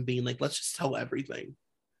fucks and being like, let's just tell everything.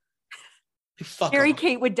 Fuck Mary off.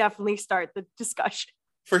 Kate would definitely start the discussion.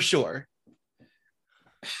 For sure.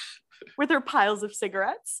 With her piles of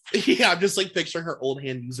cigarettes. Yeah, I'm just like picturing her old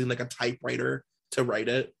hand using like a typewriter to write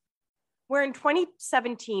it. We're in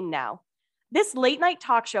 2017 now. This late night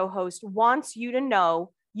talk show host wants you to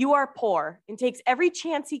know you are poor and takes every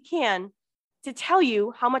chance he can to tell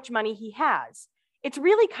you how much money he has. It's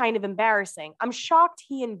really kind of embarrassing. I'm shocked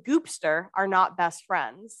he and Goopster are not best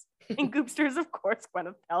friends. And Goopster's, of course,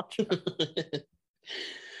 Gwyneth Paltrow.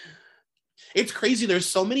 It's crazy. There's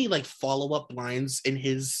so many like follow-up lines in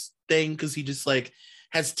his thing because he just like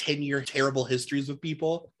has 10-year terrible histories with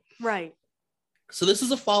people. Right. So this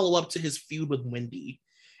is a follow-up to his feud with Wendy.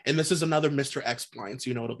 And this is another Mr. X blind, so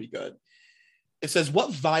you know it'll be good. It says,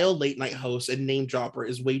 what vile late night host and name dropper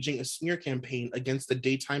is waging a smear campaign against the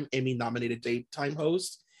daytime Emmy-nominated daytime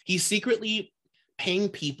host? He's secretly paying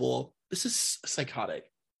people. This is psychotic.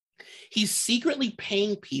 He's secretly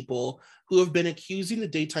paying people who have been accusing the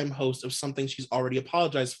daytime host of something she's already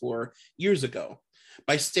apologized for years ago.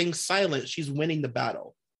 By staying silent, she's winning the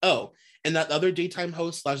battle. Oh, and that other daytime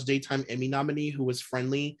host / daytime Emmy nominee who was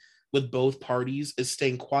friendly with both parties is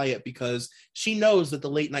staying quiet because she knows that the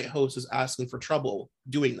late night host is asking for trouble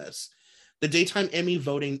doing this. The daytime Emmy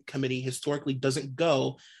voting committee historically doesn't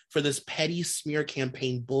go for this petty smear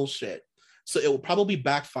campaign bullshit. So it will probably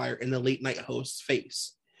backfire in the late night host's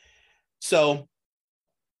face. So,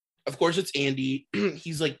 of course, it's Andy.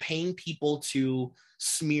 He's like paying people to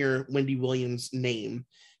smear Wendy Williams' name.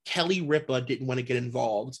 Kelly Ripa didn't want to get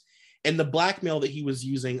involved. And the blackmail that he was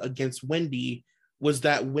using against Wendy was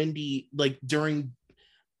that Wendy, like during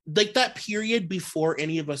like that period before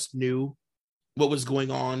any of us knew what was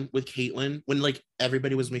going on with Caitlyn, when like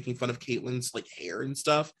everybody was making fun of Caitlyn's like hair and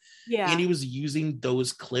stuff. Yeah. Andy was using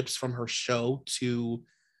those clips from her show to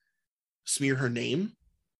smear her name.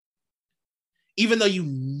 Even though you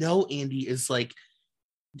know Andy is like,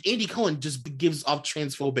 Andy Cohen just gives off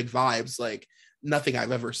transphobic vibes like nothing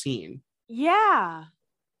I've ever seen. Yeah.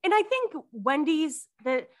 And I think Wendy,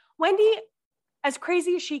 as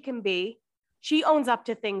crazy as she can be, she owns up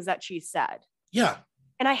to things that she said. Yeah.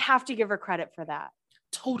 And I have to give her credit for that.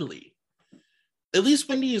 Totally. At least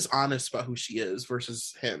Wendy is honest about who she is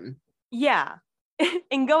versus him. Yeah.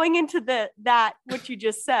 And going into that, what you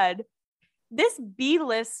just said, this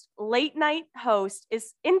B-list late night host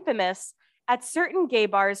is infamous at certain gay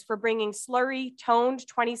bars for bringing slurry, toned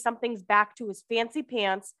 20-somethings back to his fancy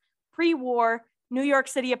pants, pre-war New York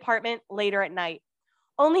City apartment later at night.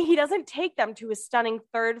 Only he doesn't take them to his stunning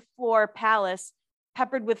third-floor palace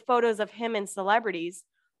peppered with photos of him and celebrities.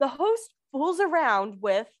 The host fools around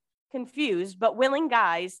with confused but willing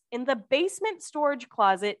guys in the basement storage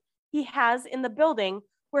closet he has in the building,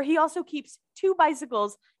 where he also keeps 2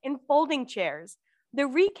 bicycles and folding chairs. The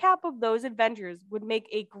recap of those adventures would make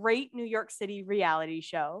a great New York City reality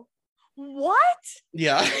show. What?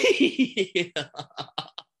 Yeah.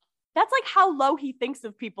 That's like how low he thinks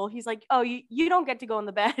of people. He's like, oh, you don't get to go in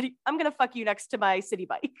the bed. I'm going to fuck you next to my city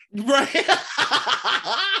bike. Right.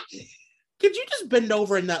 Could you just bend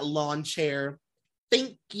over in that lawn chair?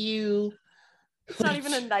 Thank you. It's not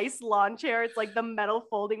even a nice lawn chair. It's like the metal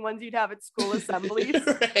folding ones you'd have at school assemblies.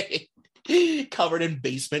 Right. Covered in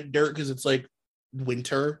basement dirt because it's like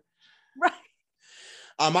winter. Right.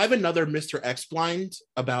 I have another Mr. X blind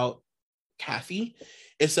about Kathy.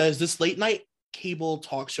 It says this late night cable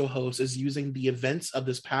talk show host is using the events of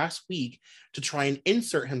this past week to try and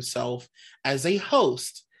insert himself as a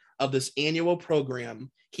host of this annual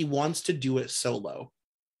program. He wants to do it solo.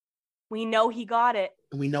 We know he got it.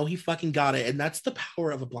 We know he fucking got it. And that's the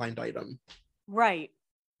power of a blind item. Right.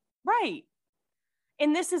 Right.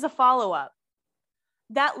 And this is a follow-up.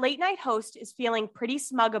 That late night host is feeling pretty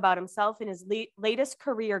smug about himself in his latest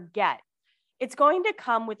career get. It's going to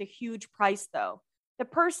come with a huge price, though. The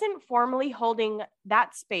person formerly holding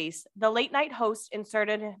that space the late night host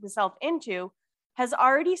inserted himself into has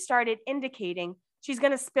already started indicating she's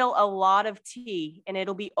going to spill a lot of tea and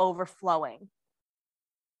it'll be overflowing.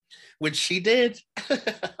 Which she did.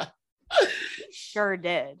 Sure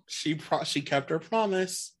did. She kept her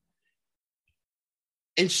promise.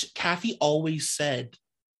 And Kathy always said,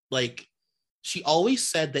 she always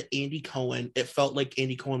said that Andy Cohen, it felt like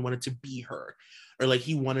Andy Cohen wanted to be her, or like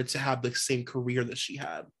he wanted to have the same career that she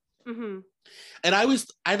had. Mm-hmm. And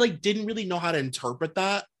I didn't really know how to interpret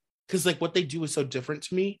that because like what they do is so different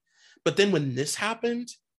to me. But then when this happened,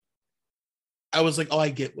 I was like, oh, I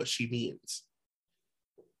get what she means.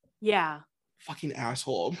 Yeah. Fucking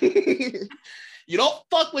asshole. You don't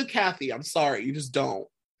fuck with Kathy. I'm sorry. You just don't.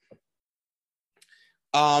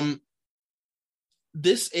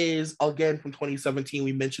 This is, again, from 2017.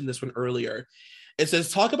 We mentioned this one earlier. It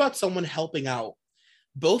says, talk about someone helping out.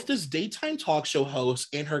 Both this daytime talk show host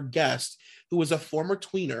and her guest, who was a former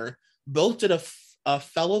tweener, both did a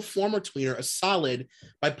fellow former tweener a solid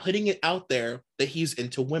by putting it out there that he's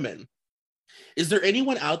into women. Is there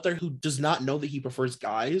anyone out there who does not know that he prefers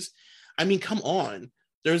guys? I mean, come on.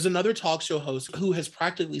 There's another talk show host who has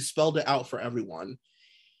practically spelled it out for everyone.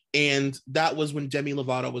 And that was when Demi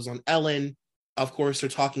Lovato was on Ellen. Of course, they're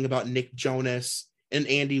talking about Nick Jonas, and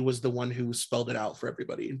Andy was the one who spelled it out for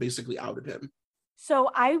everybody and basically outed him. So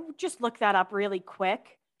I just looked that up really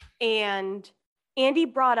quick, and Andy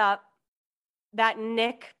brought up that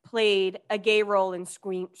Nick played a gay role in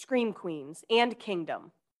Scream Queens and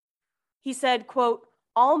Kingdom. He said, quote,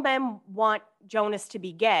 all men want Jonas to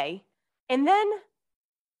be gay. And then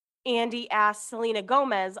Andy asked Selena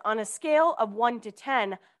Gomez, on a scale of 1 to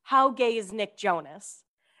 10, how gay is Nick Jonas?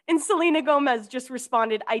 And Selena Gomez just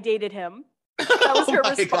responded, I dated him. That was her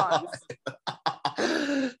response.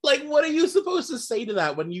 Like, what are you supposed to say to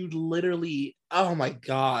that when you literally, oh my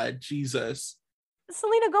God, Jesus.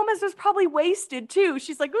 Selena Gomez was probably wasted too.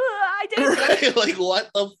 She's like, I dated him. Right? Like, what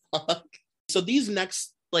the fuck? So these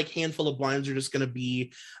next handful of blinds are just going to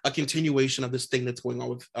be a continuation of this thing that's going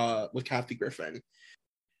on with Kathy Griffin.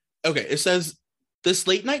 Okay, it says, this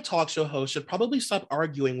late night talk show host should probably stop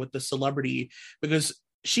arguing with the celebrity because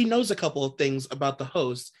she knows a couple of things about the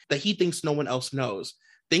host that he thinks no one else knows,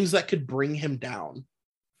 things that could bring him down.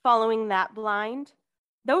 Following that blind,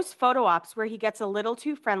 those photo ops where he gets a little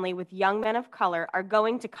too friendly with young men of color are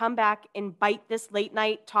going to come back and bite this late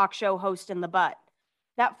night talk show host in the butt.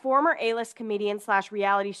 That former A-list comedian /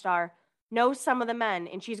 reality star knows some of the men,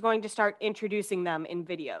 and she's going to start introducing them in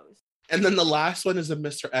videos. And then the last one is a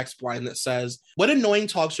Mr. X blind that says, what annoying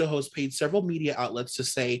talk show host paid several media outlets to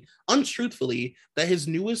say, untruthfully, that his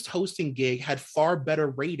newest hosting gig had far better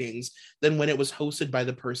ratings than when it was hosted by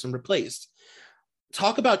the person replaced.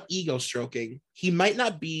 Talk about ego stroking. He might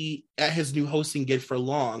not be at his new hosting gig for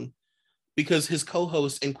long because his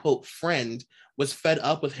co-host and quote friend was fed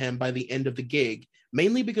up with him by the end of the gig,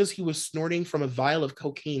 mainly because he was snorting from a vial of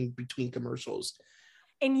cocaine between commercials.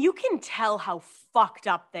 And you can tell how fucked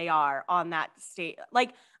up they are on that stage.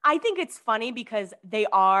 Like, I think it's funny because they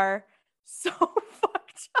are so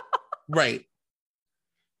fucked up. Right.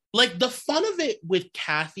 Like, the fun of it with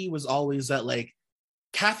Kathy was always that, like,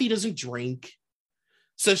 Kathy doesn't drink.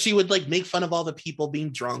 So she would, like, make fun of all the people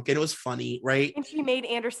being drunk, and it was funny, right? And she made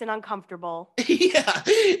Anderson uncomfortable. Yeah.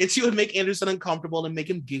 And she would make Anderson uncomfortable and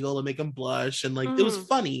make him giggle and make him blush. And, like, it was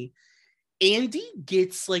funny. Andy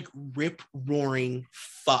gets like rip roaring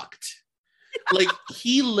fucked. Like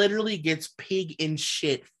he literally gets pig in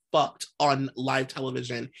shit fucked on live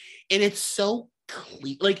television. And it's so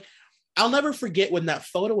clean. Like, I'll never forget when that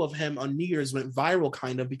photo of him on New Year's went viral,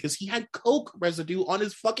 kind of, because he had coke residue on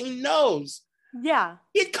his fucking nose. Yeah.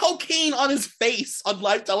 He had cocaine on his face on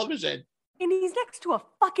live television. And he's next to a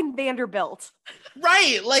fucking Vanderbilt.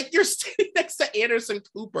 Right. Like, you're standing next to Anderson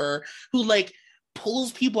Cooper, who, like,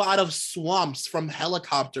 pulls people out of swamps from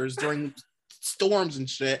helicopters during storms and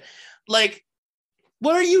shit. Like,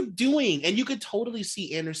 what are you doing? And you could totally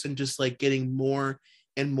see Anderson just, like, getting more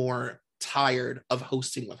and more tired of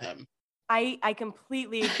hosting with him. I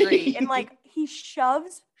completely agree. And, like, he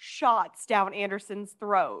shoves shots down Anderson's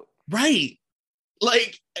throat. Right.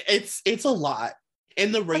 Like, it's a lot.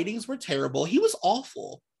 And the ratings were terrible. He was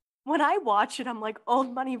awful. When I watch it, I'm like,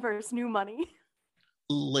 old money versus new money.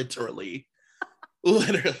 Literally.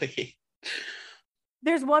 Literally.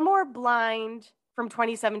 There's one more blind from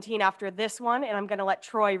 2017 after this one, and I'm going to let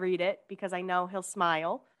Troy read it because I know he'll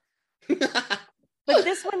smile. But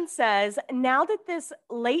this one says, now that this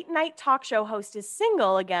late night talk show host is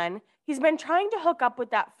single again, he's been trying to hook up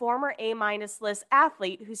with that former A- list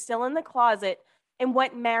athlete who's still in the closet and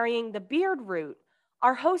went marrying the beard route.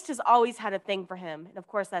 Our host has always had a thing for him. And of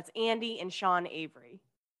course, that's Andy and Sean Avery.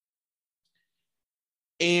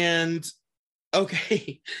 And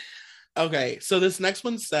okay. Okay. So this next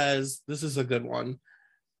one says, this is a good one.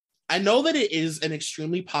 I know that it is an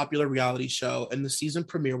extremely popular reality show and the season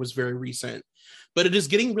premiere was very recent, but it is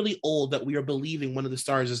getting really old that we are believing one of the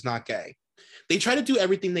stars is not gay. They try to do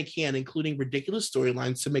everything they can, including ridiculous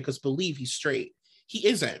storylines to make us believe he's straight. He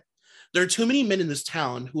isn't. There are too many men in this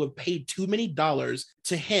town who have paid too many dollars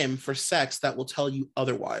to him for sex that will tell you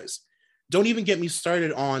otherwise. Don't even get me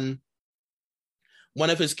started on one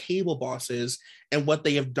of his cable bosses and what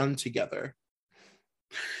they have done together.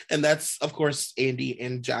 And that's, of course, Andy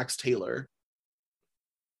and Jax Taylor.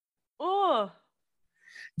 Oh.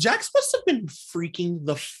 Jax must have been freaking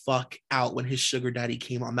the fuck out when his sugar daddy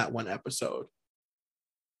came on that one episode.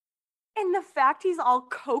 And the fact he's all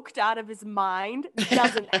coked out of his mind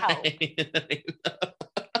doesn't help.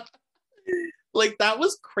 Like, that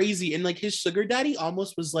was crazy. And like, his sugar daddy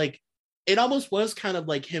almost was like, it almost was kind of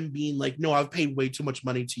like him being like, no, I've paid way too much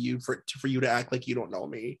money to you for you to act like you don't know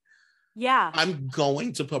me. Yeah. I'm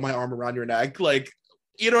going to put my arm around your neck. Like,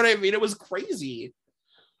 you know what I mean? It was crazy.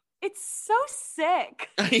 It's so sick.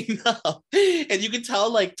 I know. And you can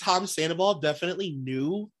tell, like, Tom Sandoval definitely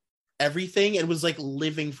knew everything and was like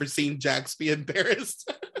living for seeing Jax be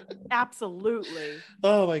embarrassed. Absolutely.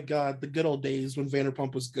 Oh my God. The good old days when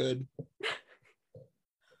Vanderpump was good.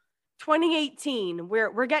 2018.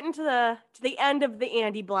 We're getting to the end of the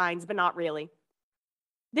Andy blinds, but not really.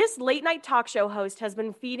 This late night talk show host has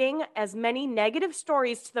been feeding as many negative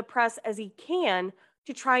stories to the press as he can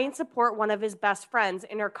to try and support one of his best friends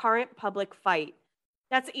in her current public fight.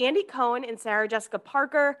 That's Andy Cohen and Sarah Jessica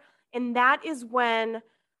Parker. And that is when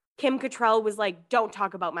Kim Cattrall was like, don't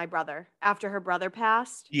talk about my brother after her brother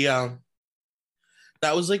passed. Yeah.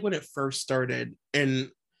 That was like when it first started.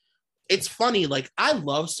 And it's funny, like, I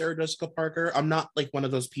love Sarah Jessica Parker. I'm not like one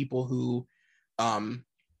of those people who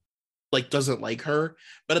like doesn't like her,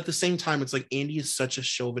 but at the same time, it's like Andy is such a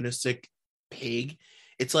chauvinistic pig.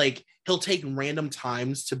 It's like he'll take random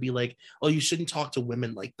times to be like, oh, you shouldn't talk to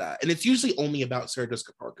women like that. And it's usually only about Sarah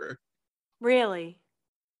Jessica Parker. Really?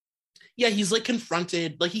 Yeah, he's like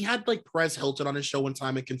confronted, like he had like Perez Hilton on his show one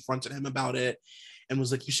time and confronted him about it and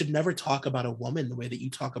was like, you should never talk about a woman the way that you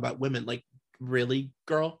talk about women. Like, really,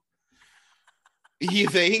 girl? You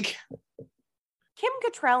think? Kim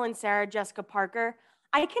Cattrall and Sarah Jessica Parker,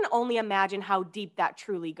 I can only imagine how deep that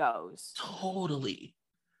truly goes. Totally.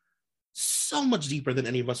 So much deeper than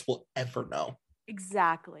any of us will ever know.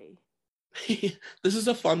 Exactly. This is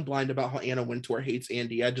a fun blind about how Anna Wintour hates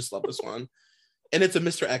Andy. I just love this one. And it's a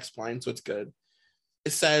Mr. X blind, so it's good.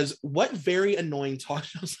 It says, what very annoying talk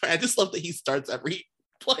show... Sorry, I just love that he starts every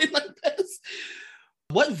blind like this.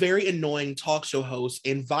 What very annoying talk show host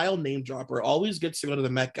and vile name dropper always gets to go to the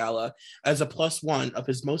Met Gala as a +1 of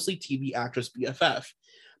his mostly TV actress BFF?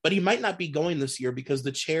 But he might not be going this year because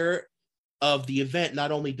the chair of the event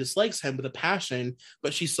not only dislikes him with a passion,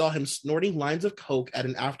 but she saw him snorting lines of coke at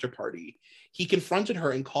an after party. He confronted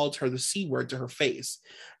her and called her the C word to her face.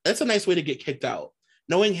 That's a nice way to get kicked out.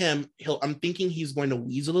 Knowing him, I'm thinking he's going to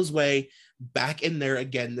weasel his way back in there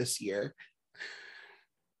again this year.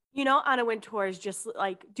 You know, Anna Wintour is just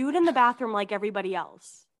like, do it in the bathroom like everybody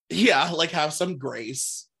else. Yeah, like have some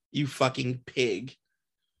grace, you fucking pig.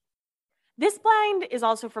 This blind is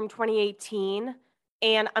also from 2018,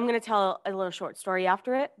 and I'm going to tell a little short story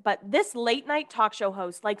after it. But this late night talk show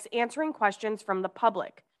host likes answering questions from the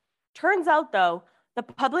public. Turns out, though, the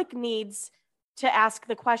public needs to ask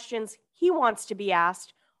the questions he wants to be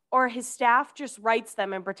asked, or his staff just writes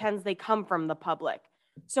them and pretends they come from the public.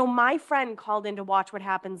 So my friend called in to watch What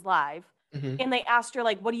Happens Live, and they asked her,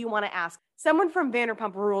 like, what do you want to ask? Someone from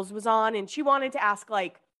Vanderpump Rules was on, and she wanted to ask,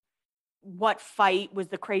 like, what fight was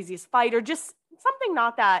the craziest fight, or just something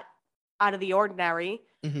not that out of the ordinary.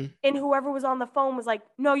 And whoever was on the phone was like,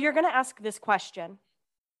 no, you're going to ask this question.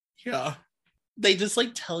 Yeah. They just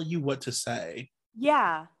like tell you what to say.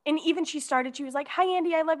 Yeah. And even she was like, hi,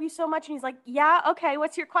 Andy, I love you so much. And he's like, yeah, okay,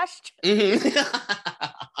 what's your question?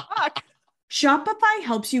 Fuck. Shopify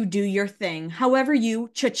helps you do your thing, however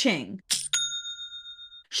you cha-ching.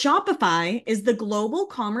 Shopify is the global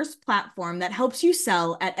commerce platform that helps you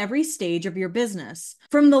sell at every stage of your business.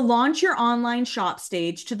 From the launch your online shop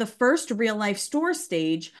stage to the first real-life store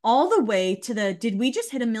stage, all the way to the did we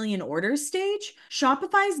just hit 1 million orders stage,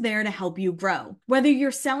 Shopify's there to help you grow. Whether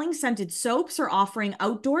you're selling scented soaps or offering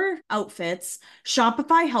outdoor outfits,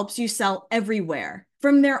 Shopify helps you sell everywhere.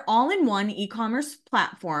 From their all-in-one e-commerce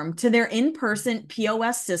platform to their in-person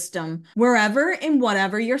POS system, wherever and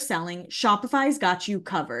whatever you're selling, Shopify's got you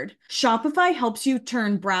covered. Shopify helps you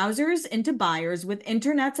turn browsers into buyers with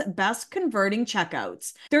internet's best converting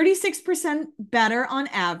checkouts, 36% better on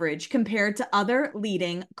average compared to other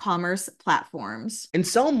leading commerce platforms. And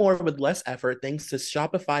sell more with less effort thanks to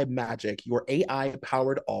Shopify Magic, your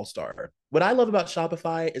AI-powered all-star. What I love about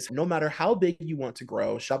Shopify is no matter how big you want to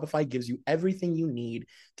grow, Shopify gives you everything you need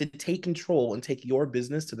to take control and take your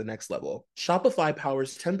business to the next level. Shopify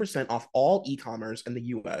powers 10% off all e-commerce in the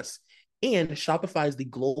US, and Shopify is the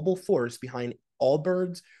global force behind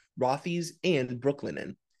Allbirds, Rothy's, and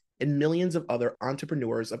Brooklinen, and millions of other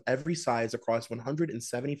entrepreneurs of every size across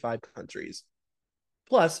 175 countries.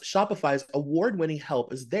 Plus, Shopify's award-winning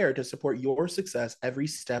help is there to support your success every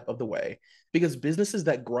step of the way, because businesses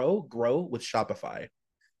that grow with Shopify.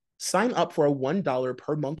 Sign up for a $1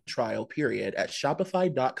 per month trial period at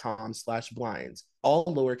shopify.com/blinds,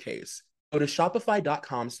 all lowercase. Go to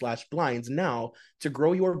shopify.com/blinds now to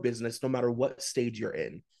grow your business no matter what stage you're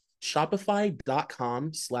in.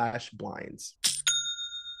 Shopify.com/blinds.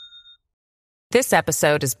 This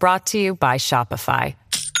episode is brought to you by Shopify.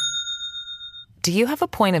 Do you have a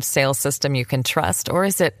point of sale system you can trust, or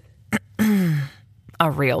is it a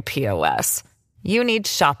real POS? You need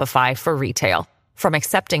Shopify for retail. From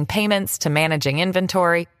accepting payments to managing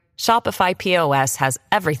inventory, Shopify POS has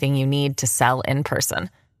everything you need to sell in person.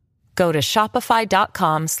 Go to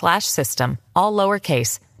shopify.com/system, all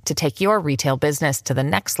lowercase, to take your retail business to the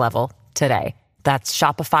next level today. That's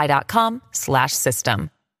shopify.com/system.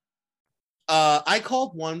 I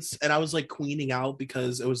called once and I was like queening out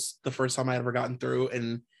because it was the first time I had ever gotten through,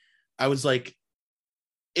 and I was like,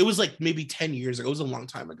 it was like maybe 10 years ago. It was a long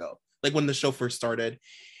time ago, like when the show first started,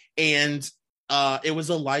 and it was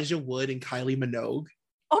Elijah Wood and Kylie Minogue.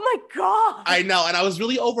 Oh my God. I know, and I was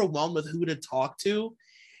really overwhelmed with who to talk to,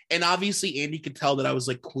 and obviously Andy could tell that I was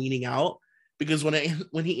like queening out because when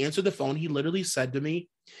he answered the phone, he literally said to me,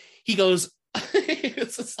 he goes,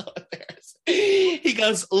 this is so embarrassing. He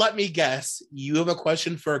goes, let me guess, you have a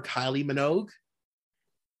question for Kylie Minogue?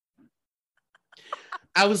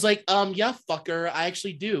 I was like, yeah, fucker, I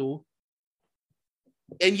actually do.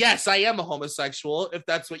 And yes, I am a homosexual, if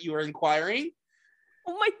that's what you were inquiring.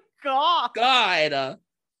 Oh my God. God.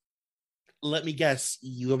 Let me guess,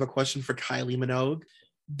 you have a question for Kylie Minogue?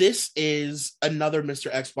 This is another Mr.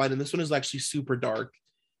 X blind, and this one is actually super dark.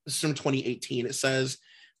 This is from 2018. It says,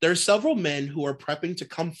 there are several men who are prepping to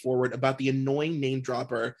come forward about the annoying name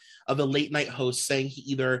dropper of a late night host saying he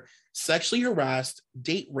either sexually harassed,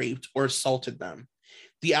 date raped, or assaulted them.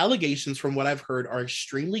 The allegations, from what I've heard, are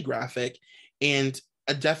extremely graphic and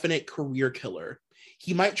a definite career killer.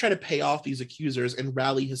 He might try to pay off these accusers and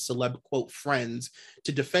rally his celeb, quote, friends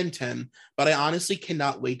to defend him, but I honestly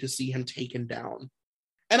cannot wait to see him taken down.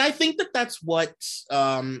 And I think that that's what...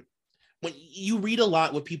 when you read a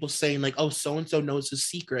lot with people saying like, oh, so-and-so knows his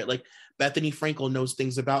secret. Like Bethany Frankel knows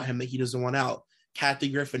things about him that he doesn't want out. Kathy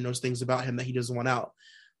Griffin knows things about him that he doesn't want out.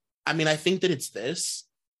 I mean, I think that it's this.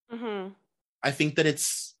 I think that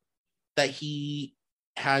it's that he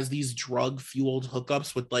has these drug-fueled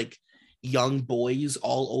hookups with like young boys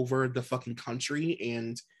all over the fucking country.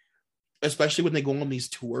 And especially when they go on these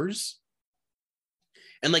tours.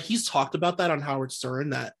 And like, he's talked about that on Howard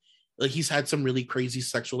Stern, that like he's had some really crazy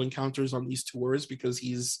sexual encounters on these tours because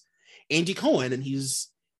he's Andy Cohen and he's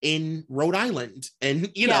in Rhode Island,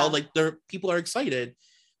 and you know, like people are excited.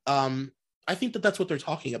 I think that that's what they're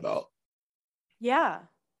talking about. Yeah.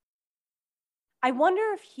 I wonder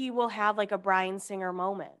if he will have like a Bryan Singer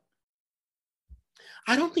moment.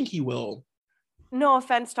 I don't think he will. No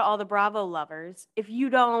offense to all the Bravo lovers. If you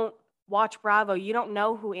don't watch Bravo, you don't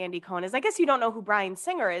know who Andy Cohen is. I guess you don't know who Bryan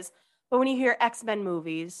Singer is, but when you hear X-Men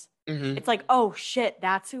movies, it's like, oh shit,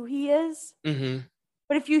 that's who he is.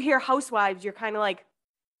 But if you hear Housewives, you're kind of like,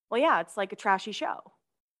 well, yeah, it's like a trashy show.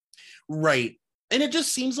 Right. And it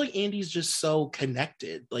just seems like Andy's just so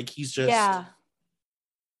connected. Like he's just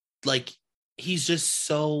like he's just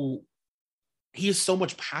so he has so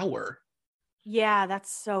much power. Yeah,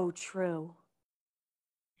 that's so true.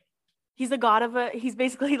 He's he's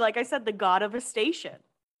basically, like I said, the god of a station.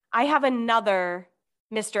 I have another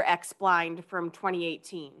Mr. X blind from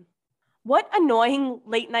 2018. What annoying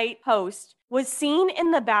late night host was seen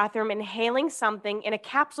in the bathroom inhaling something in a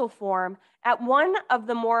capsule form at one of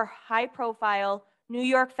the more high-profile New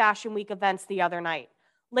York Fashion Week events the other night?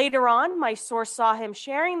 Later on, my source saw him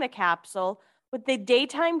sharing the capsule with the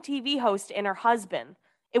daytime TV host and her husband.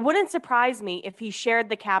 It wouldn't surprise me if he shared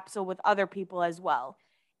the capsule with other people as well.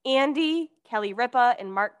 Andy, Kelly Ripa,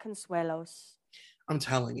 and Mark Consuelos. I'm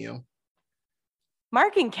telling you.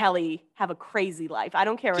 Mark and Kelly have a crazy life. I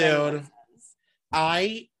don't care what anyone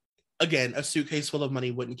says. Again, a suitcase full of money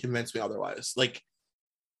wouldn't convince me otherwise. Like,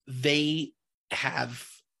 they have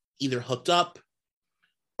either hooked up,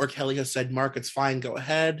 or Kelly has said, Mark, it's fine, go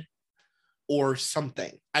ahead, or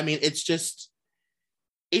something. I mean, it's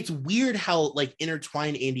weird how, like,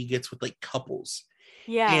 intertwined Andy gets with, like, couples.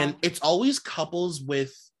 Yeah. And it's always couples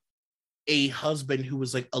with a husband who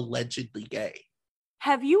was, like, allegedly gay.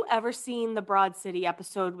 Have you ever seen the Broad City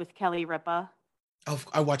episode with Kelly Ripa? Oh,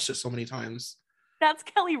 I watched it so many times. That's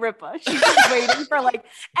Kelly Ripa. She's just waiting for, like,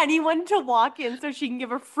 anyone to walk in so she can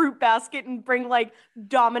give a fruit basket and bring, like,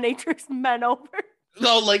 dominatrix men over.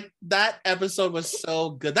 No, like, that episode was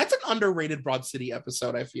so good. That's an underrated Broad City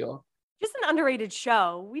episode, I feel. Just an underrated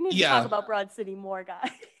show. We need to talk about Broad City more,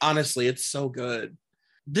 guys. Honestly, it's so good.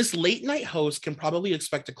 This late night host can probably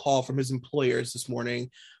expect a call from his employers this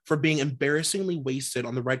morning for being embarrassingly wasted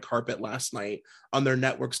on the red carpet last night on their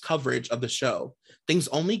network's coverage of the show. Things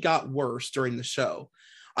only got worse during the show.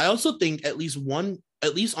 I also think at least on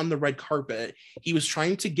the red carpet, he was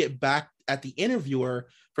trying to get back at the interviewer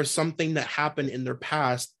for something that happened in their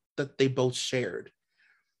past that they both shared.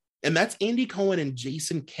 And that's Andy Cohen and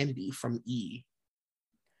Jason Kennedy from E!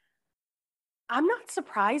 I'm not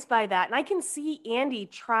surprised by that. And I can see Andy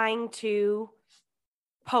trying to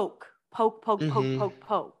poke.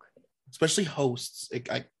 Especially hosts.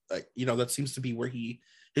 That seems to be where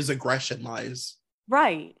his aggression lies.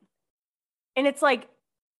 Right. And it's like,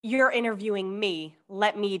 you're interviewing me.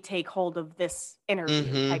 Let me take hold of this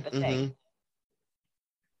interview type of thing.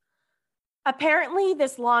 Apparently,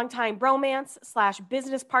 this longtime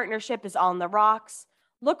bromance/business partnership is on the rocks.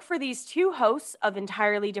 Look for these two hosts of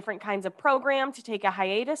entirely different kinds of program to take a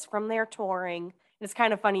hiatus from their touring. And it's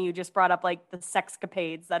kind of funny you just brought up, like, the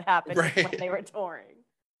sexcapades that happened when they were touring.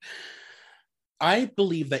 I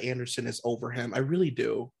believe that Anderson is over him. I really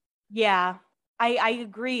do. Yeah, I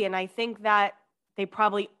agree. And I think that they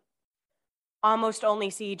probably almost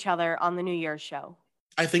only see each other on the New Year's show.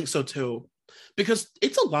 I think so too. Because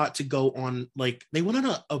it's a lot to go on. Like, they went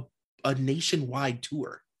on a nationwide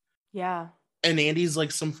tour. Yeah. And Andy's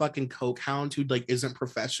like some fucking coke hound who, like, isn't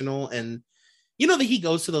professional. And you know that he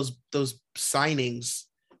goes to those signings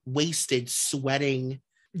wasted, sweating,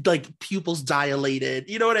 like pupils dilated.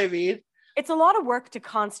 You know what I mean? It's a lot of work to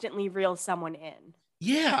constantly reel someone in.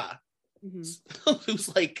 Yeah. Who's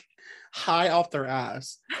like high off their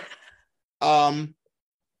ass.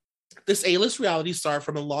 This A-list reality star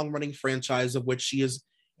from a long-running franchise of which she is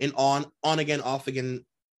an on again, off again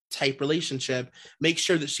type relationship makes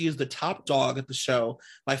sure that she is the top dog at the show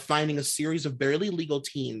by finding a series of barely legal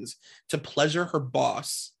teens to pleasure her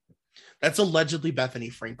boss. That's allegedly Bethany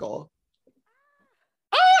Frankel.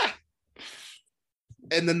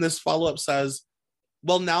 And then this follow-up says,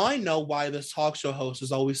 well, now I know why this talk show host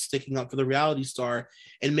is always sticking up for the reality star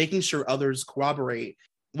and making sure others corroborate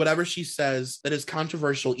whatever she says that is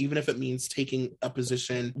controversial, even if it means taking a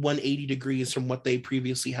position 180 degrees from what they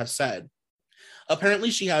previously have said. Apparently,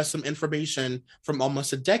 she has some information from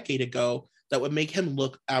almost a decade ago that would make him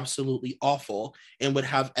look absolutely awful and would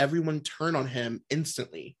have everyone turn on him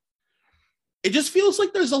instantly. It just feels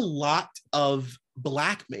like there's a lot of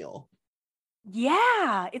blackmail.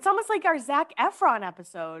 Yeah, it's almost like our Zac Efron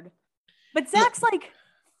episode. But Zac's like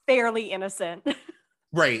fairly innocent.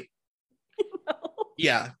 Right.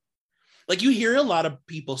 Yeah. Like, you hear a lot of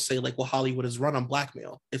people say, like, well, Hollywood is run on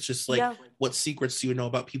blackmail. It's just like, what secrets do you know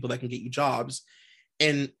about people that can get you jobs?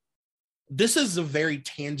 And this is a very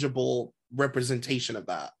tangible representation of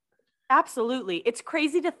that. Absolutely. It's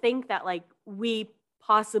crazy to think that, like, we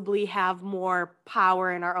possibly have more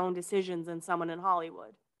power in our own decisions than someone in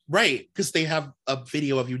Hollywood. Right, because they have a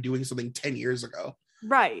video of you doing something 10 years ago.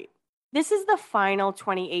 Right. This is the final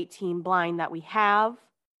 2018 blind that we have.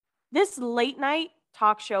 This late night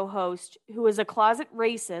talk show host, who is a closet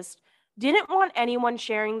racist, didn't want anyone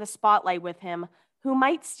sharing the spotlight with him who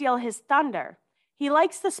might steal his thunder. He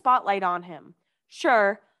likes the spotlight on him.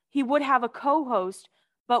 Sure, he would have a co-host,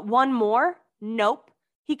 but one more? Nope.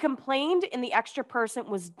 He complained and the extra person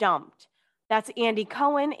was dumped. That's Andy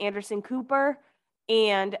Cohen, Anderson Cooper,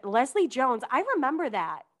 and Leslie Jones. I remember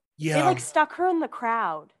that. Yeah. They like stuck her in the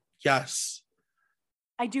crowd. Yes.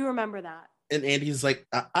 I do remember that. And Andy's like,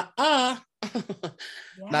 Not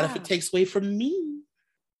if it takes away from me.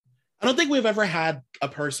 I don't think we've ever had a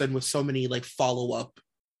person with so many like follow-up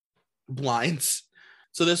blinds.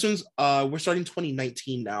 So this one's, we're starting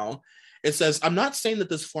 2019 now. It says, I'm not saying that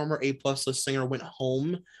this former A+ list singer went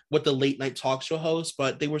home with the late night talk show host,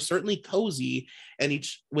 but they were certainly cozy and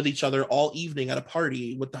with each other all evening at a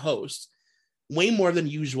party with the host. Way more than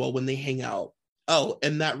usual when they hang out. Oh,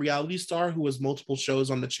 and that reality star who was multiple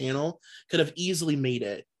shows on the channel could have easily made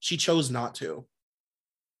it. She chose not to.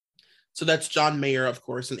 So that's John Mayer, of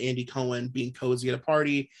course, and Andy Cohen being cozy at a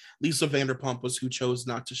party. Lisa Vanderpump was who chose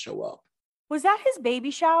not to show up. Was that his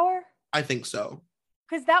baby shower? I think so.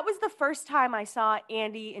 Because that was the first time I saw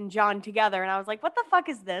Andy and John together, and I was like, what the fuck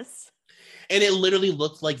is this? And it literally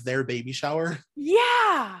looked like their baby shower.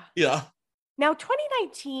 Yeah. Yeah. Now,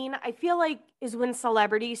 2019, I feel like, is when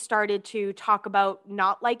celebrities started to talk about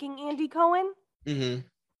not liking Andy Cohen. Mm-hmm.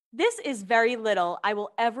 This is very little I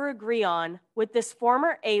will ever agree on with this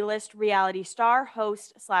former A-list reality star,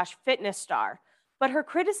 host / fitness star. But her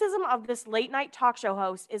criticism of this late night talk show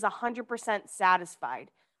host is 100%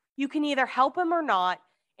 satisfied. You can either help him or not,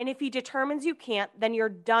 and if he determines you can't, then you're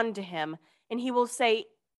done to him, and he will say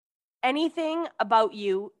anything about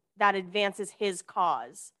you that advances his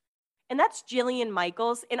cause. And that's Jillian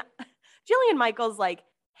Michaels. And Jillian Michaels, like,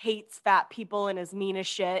 hates fat people and is mean as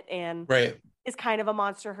shit and is kind of a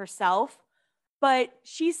monster herself. But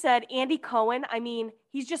she said, Andy Cohen, I mean,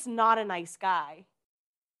 he's just not a nice guy.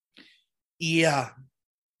 Yeah.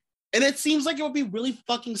 And it seems like it would be really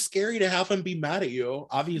fucking scary to have him be mad at you,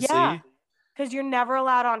 obviously. Yeah, because you're never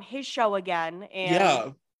allowed on his show again.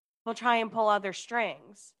 And he'll try and pull other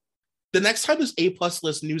strings. The next time this A+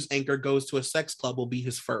 list news anchor goes to a sex club will be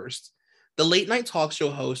his first. The late night talk show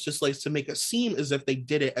host just likes to make it seem as if they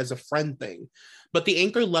did it as a friend thing. But the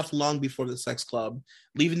anchor left long before the sex club,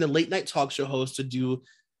 leaving the late night talk show host to do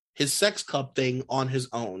his sex club thing on his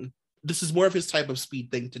own. This is more of his type of speed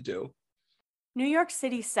thing to do. New York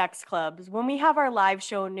City sex clubs. When we have our live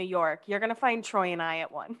show in New York, you're going to find Troy and I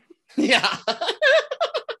at one. Yeah.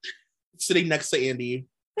 Sitting next to Andy.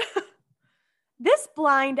 This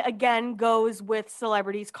blind again goes with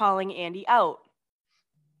celebrities calling Andy out.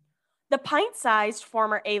 The pint-sized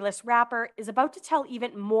former A-list rapper is about to tell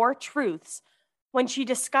even more truths when she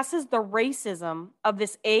discusses the racism of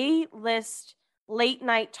this A-list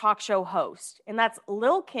late-night talk show host. And that's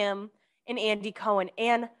Lil' Kim and Andy Cohen.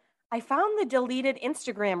 And I found the deleted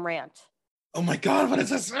Instagram rant. Oh my God, what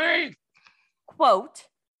does it say? Quote,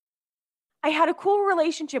 I had a cool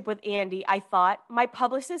relationship with Andy, I thought. My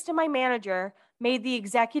publicist and my manager made the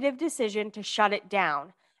executive decision to shut it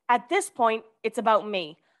down. At this point, it's about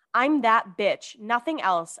me. I'm that bitch, nothing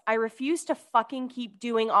else. I refuse to fucking keep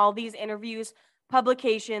doing all these interviews,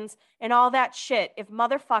 publications, and all that shit if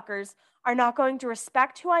motherfuckers are not going to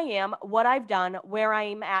respect who I am, what I've done, where I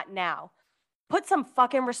am at now. Put some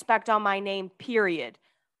fucking respect on my name, period.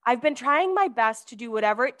 I've been trying my best to do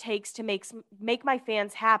whatever it takes to make my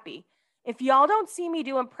fans happy. If y'all don't see me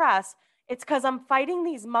do impress, it's because I'm fighting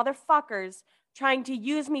these motherfuckers trying to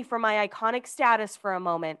use me for my iconic status for a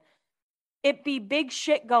moment. It be big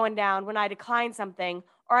shit going down when I decline something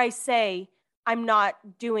or I say I'm not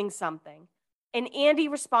doing something. And Andy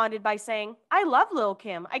responded by saying, I love Lil'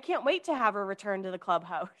 Kim. I can't wait to have her return to the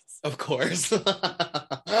clubhouse. Of course.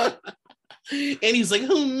 And he's like,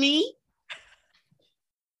 who, me?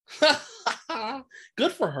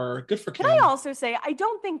 Good for her. Good for Kim. Can I also say, I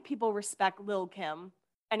don't think people respect Lil' Kim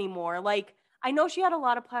anymore. Like, I know she had a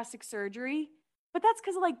lot of plastic surgery, but that's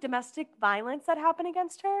because of like domestic violence that happened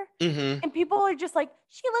against her. Mm-hmm. And people are just like,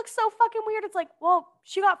 she looks so fucking weird. It's like, well,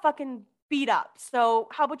 she got fucking beat up. So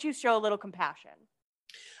how about you show a little compassion?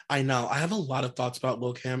 I know. I have a lot of thoughts about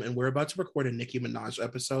Lil' Kim, and we're about to record a Nicki Minaj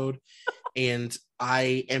episode. And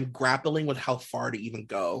I am grappling with how far to even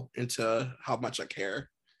go into how much I care.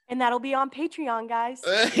 And that'll be on Patreon, guys.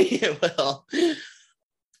 Yeah, well,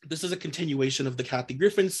 this is a continuation of the Kathy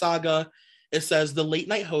Griffin saga. It says the late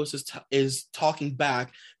night host is talking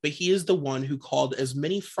back, but he is the one who called as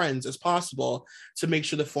many friends as possible to make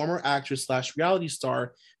sure the former actress / reality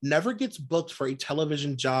star never gets booked for a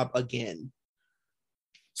television job again.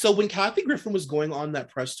 So when Kathy Griffin was going on that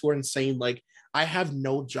press tour and saying, like, I have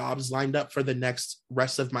no jobs lined up for the next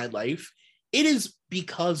rest of my life, it is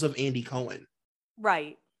because of Andy Cohen.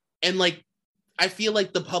 Right. And like, I feel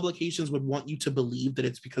like the publications would want you to believe that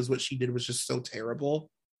it's because what she did was just so terrible.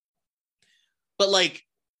 But like,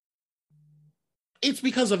 it's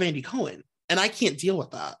because of Andy Cohen. And I can't deal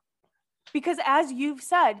with that. Because as you've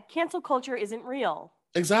said, cancel culture isn't real.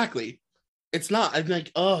 Exactly. It's not. I'm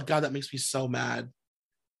like, oh God, that makes me so mad.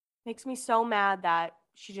 Makes me so mad that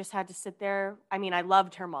she just had to sit there. I mean, I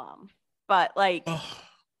loved her mom, but like,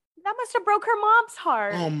 that must have broke her mom's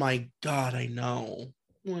heart. Oh my God, I know.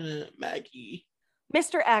 Maggie.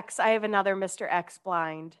 Mr. X, I have another Mr. X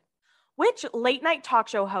blind. Which late night talk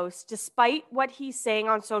show host, despite what he's saying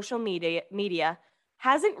on social media,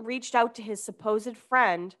 hasn't reached out to his supposed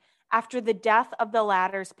friend after the death of the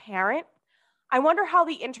latter's parent? I wonder how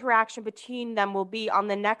the interaction between them will be on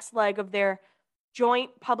the next leg of their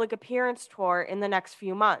joint public appearance tour in the next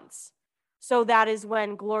few months. So that is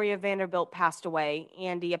when Gloria Vanderbilt passed away.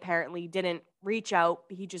 Andy apparently didn't reach out.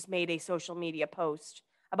 He just made a social media post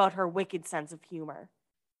about her wicked sense of humor.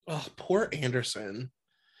 Oh, poor Anderson.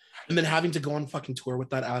 And then having to go on fucking tour with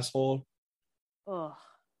that asshole. Ugh.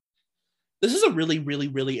 This is a really, really,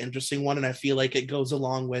 really interesting one. And I feel like it goes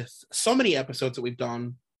along with so many episodes that we've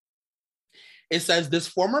done. It says this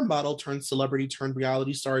former model turned celebrity turned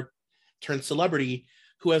reality star turned celebrity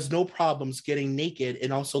who has no problems getting naked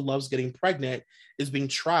and also loves getting pregnant is being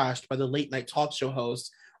trashed by the late night talk show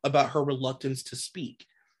host about her reluctance to speak.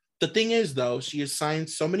 The thing is, though, she has signed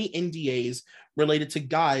so many NDAs related to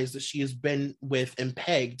guys that she has been with and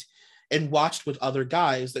pegged and watched with other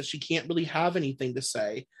guys that she can't really have anything to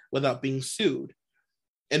say without being sued.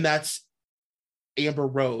 And that's Amber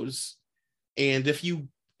Rose. And if you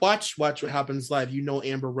watch What Happens Live, you know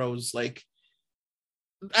Amber Rose, like,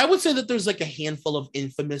 I would say that there's like a handful of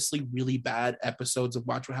infamously really bad episodes of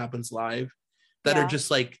Watch What Happens Live that are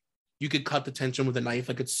just like, you could cut the tension with a knife.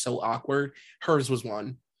 Like, it's so awkward. Hers was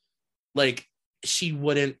one. Like, she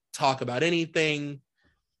wouldn't talk about anything.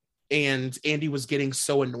 And Andy was getting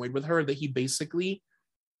so annoyed with her that he basically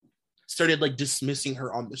started like dismissing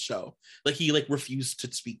her on the show. Like, he like refused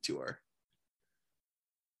to speak to her.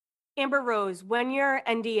 Amber Rose, when your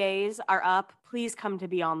NDAs are up, please come to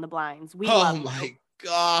Beyond the Blinds. We Oh love my you.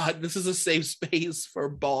 God, this is a safe space for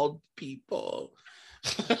bald people.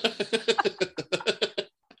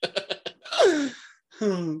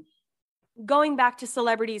 Going back to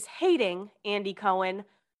celebrities hating Andy Cohen,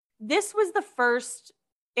 this was the first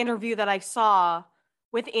interview that I saw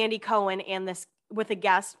with Andy Cohen and this with a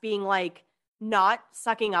guest being like not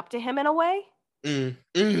sucking up to him in a way.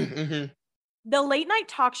 Mm-hmm. The late night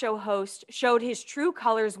talk show host showed his true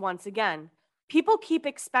colors once again. People keep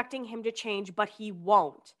expecting him to change, but he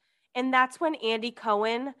won't. And that's when Andy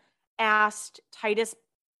Cohen asked Titus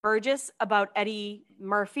Burgess about Eddie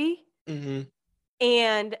Murphy. Mm-hmm.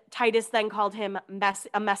 And Titus then called him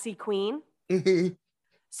a messy queen. Mm-hmm.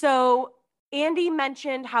 So Andy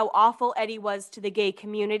mentioned how awful Eddie was to the gay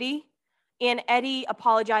community. And Eddie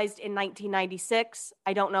apologized in 1996.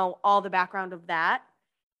 I don't know all the background of that.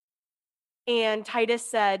 And Titus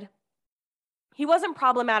said, he wasn't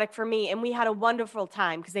problematic for me, and we had a wonderful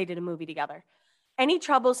time because they did a movie together. Any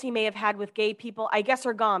troubles he may have had with gay people, I guess,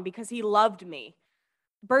 are gone because he loved me.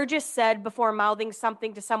 Burgess said before mouthing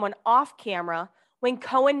something to someone off camera. When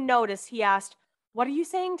Cohen noticed, he asked, "What are you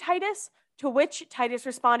saying, Titus?" To which Titus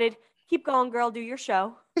responded, "Keep going, girl, do your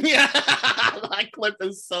show." Yeah, that clip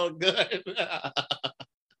is so good.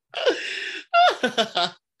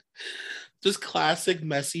 Just classic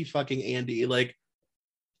messy fucking Andy. Like,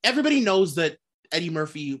 everybody knows that Eddie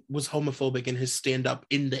Murphy was homophobic in his stand-up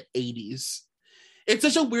in the 80s. It's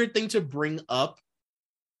such a weird thing to bring up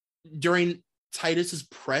during Titus's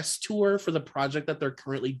press tour for the project that they're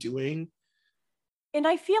currently doing. And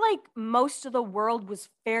I feel like most of the world was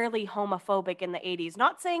fairly homophobic in the 80s.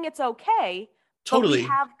 Not saying it's okay, Totally. but we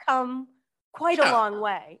have come quite a long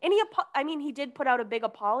way. And he did put out a big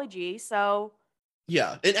apology, so...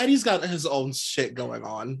 Yeah, and Eddie's got his own shit going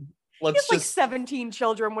on. He has like 17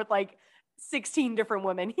 children with like 16 different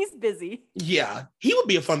women. He's busy. Yeah, he would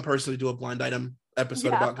be a fun person to do a blind item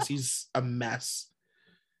episode about because he's a mess.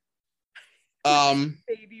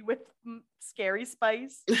 Baby with Scary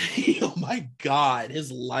Spice. Oh my God,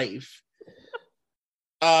 his life.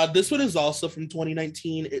 This one is also from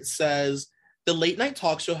 2019. It says, the late night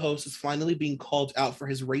talk show host is finally being called out for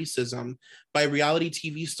his racism by reality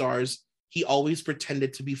TV stars he always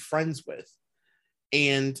pretended to be friends with.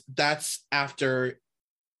 And that's after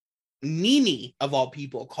Nene, of all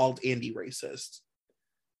people, called Andy racist.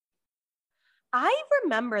 I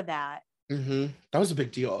remember that. That was a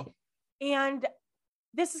big deal. And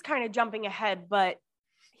this is kind of jumping ahead, but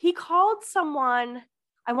he called someone,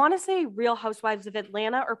 I want to say Real Housewives of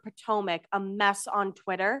Atlanta or Potomac, a mess on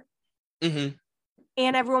Twitter. And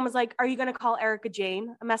everyone was like, are you going to call Erica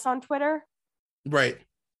Jane a mess on Twitter? Right.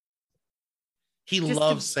 He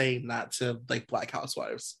loves saying that to like Black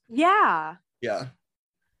Housewives. Yeah. Yeah.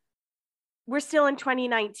 We're still in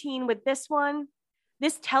 2019 with this one.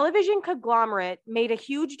 This television conglomerate made a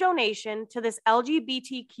huge donation to this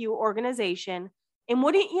LGBTQ organization. And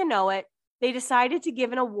wouldn't you know it, they decided to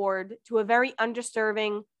give an award to a very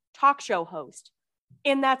undisturbing talk show host.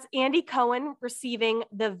 And that's Andy Cohen receiving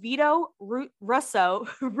the Vito Russo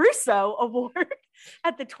Award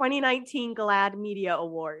at the 2019 GLAAD Media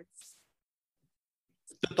Awards.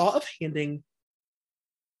 The thought of handing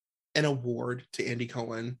an award to Andy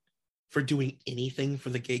Cohen for doing anything for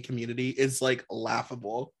the gay community is like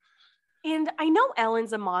laughable. And I know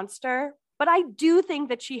Ellen's a monster, but I do think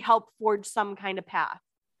that she helped forge some kind of path.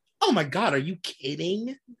 Oh my God, are you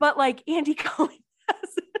kidding? But like Andy Cohen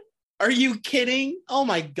doesn't. Are you kidding? Oh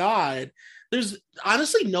my God. There's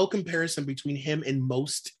honestly no comparison between him and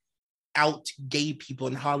most out gay people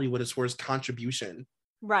in Hollywood as far as contribution.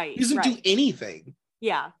 Right. He doesn't do anything.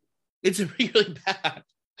 Yeah. It's really bad.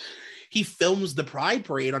 He films the Pride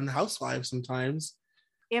Parade on Housewives sometimes.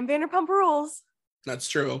 And Vanderpump Rules. That's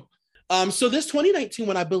true. So this 2019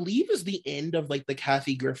 one, I believe, is the end of like the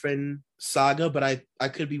Kathy Griffin saga, but I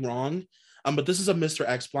could be wrong. But this is a Mr.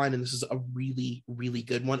 X blind, and this is a really, really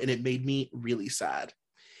good one, and it made me really sad.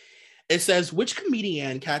 It says, which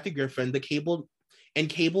comedian, Kathy Griffin, the cable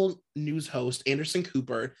news host, Anderson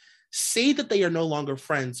Cooper, say that they are no longer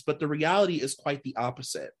friends, but the reality is quite the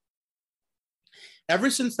opposite. Ever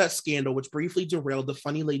since that scandal, which briefly derailed the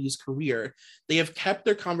funny lady's career, they have kept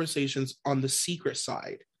their conversations on the secret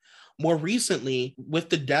side. More recently, with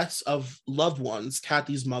the deaths of loved ones,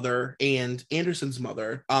 Kathy's mother and Anderson's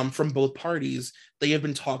mother, from both parties, they have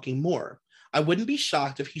been talking more. I wouldn't be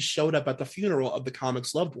shocked if he showed up at the funeral of the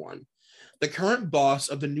comic's loved one. The current boss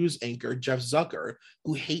of the news anchor, Jeff Zucker,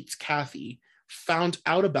 who hates Kathy, found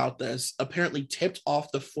out about this, apparently tipped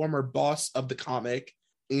off the former boss of the comic,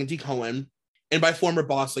 Andy Cohen. And by former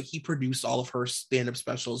boss, like he produced all of her stand-up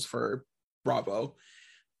specials for Bravo.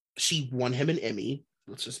 She won him an Emmy.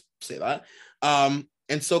 Let's just say that.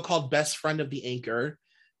 And so-called best friend of the anchor,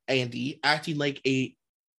 Andy, acting like a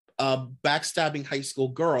backstabbing high school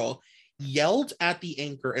girl, yelled at the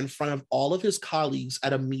anchor in front of all of his colleagues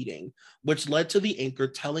at a meeting, which led to the anchor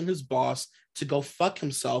telling his boss to go fuck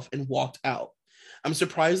himself and walked out. I'm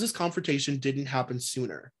surprised this confrontation didn't happen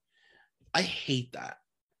sooner. I hate that.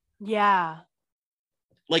 Yeah.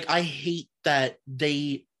 Like, I hate that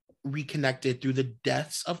they reconnected through the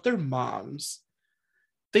deaths of their moms.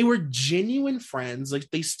 They were genuine friends. Like,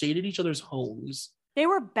 they stayed at each other's homes. They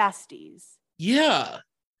were besties. Yeah.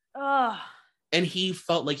 Ugh. And he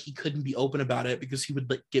felt like he couldn't be open about it because he would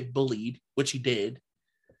like get bullied, which he did.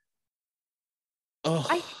 Oh,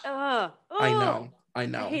 I know. I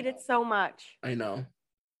hate it so much. I know.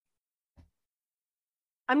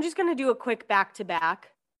 I'm just going to do a quick back-to-back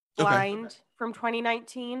blind from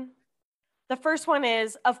 2019. The first one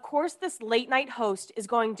is, of course, this late night host is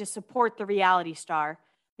going to support the reality star.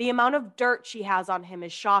 The amount of dirt she has on him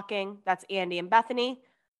is shocking. That's Andy and Bethany.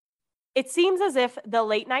 It seems as if the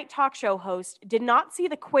late night talk show host did not see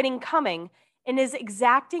the quitting coming and is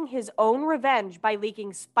exacting his own revenge by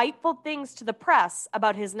leaking spiteful things to the press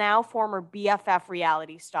about his now former BFF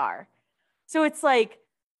reality star. So it's like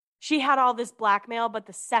she had all this blackmail, but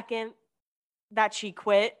the second that she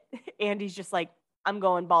quit, Andy's just like, I'm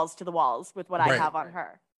going balls to the walls with what I have on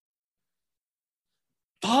her.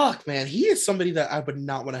 Fuck, man. He is somebody that I would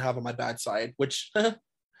not want to have on my bad side, which,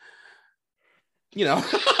 you know.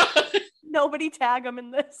 Nobody tag him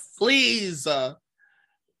in this. Please. I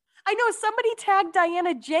know somebody tagged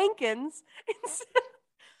Diana Jenkins.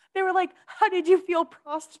 They were like, how did you feel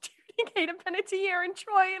prostituting Hayden Panettiere and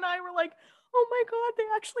Troy? And I were like, oh my God, they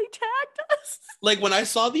actually tagged us. Like when I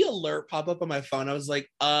saw the alert pop up on my phone, I was like,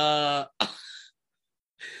 can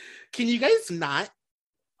you guys not?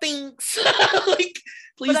 Thanks. Like,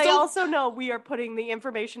 please. But I also know we are putting the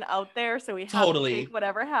information out there, so we have to take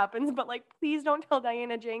whatever happens. But like, please don't tell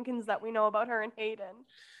Diana Jenkins that we know about her and Hayden.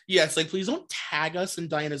 Yes, like please don't tag us in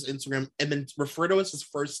Diana's Instagram and then refer to us as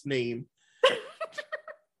first name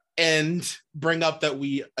and bring up that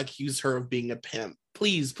we accuse her of being a pimp.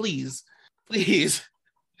 Please, please, please.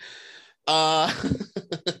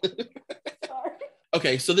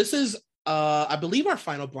 Okay, so this is, I believe, our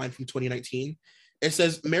final blind from 2019. It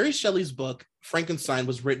says Mary Shelley's book, Frankenstein,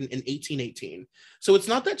 was written in 1818. So it's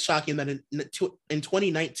not that shocking that in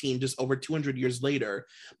 2019, just over 200 years later,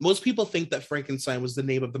 most people think that Frankenstein was the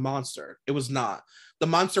name of the monster. It was not. The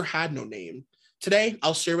monster had no name. Today,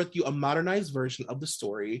 I'll share with you a modernized version of the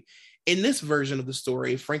story. In this version of the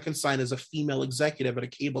story, Frankenstein is a female executive at a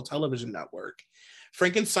cable television network.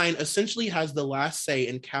 Frankenstein essentially has the last say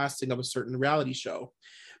in casting of a certain reality show.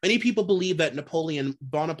 Many people believe that Napoleon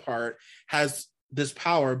Bonaparte has this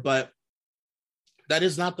power, but that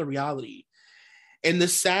is not the reality. In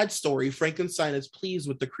this sad story, Frankenstein is pleased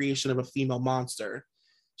with the creation of a female monster.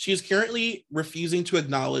 She is currently refusing to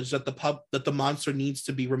acknowledge that the monster needs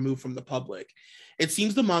to be removed from the public. It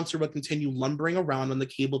seems the monster will continue lumbering around on the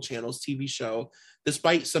cable channel's TV show,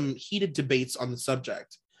 despite some heated debates on the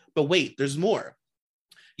subject. But wait, there's more.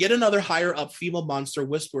 Yet another higher-up female monster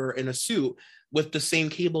whisperer in a suit with the same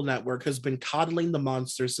cable network has been coddling the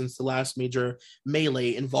monster since the last major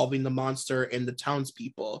melee involving the monster and the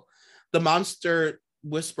townspeople. The monster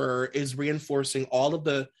whisperer is reinforcing all of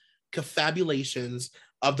the confabulations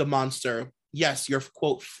of the monster. Yes, your,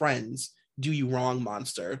 quote, friends do you wrong,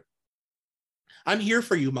 monster. I'm here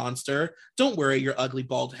for you, monster. Don't worry your ugly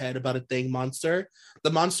bald head about a thing, monster. The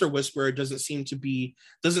monster whisperer doesn't seem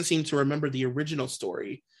to remember the original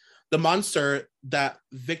story. The monster that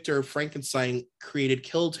Victor Frankenstein created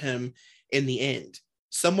killed him in the end,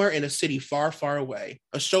 somewhere in a city far, far away.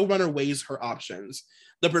 A showrunner weighs her options.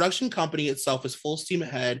 The production company itself is full steam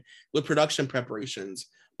ahead with production preparations,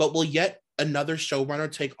 but will yet another showrunner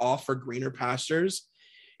take off for greener pastures?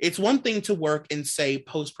 It's one thing to work in, say,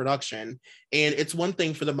 post-production, and it's one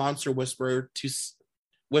thing for the monster whisperer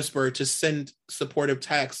to send supportive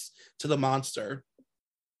texts to the monster.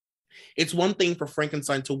 It's one thing for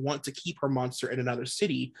Frankenstein to want to keep her monster in another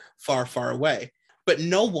city far, far away. But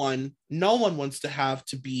no one wants to have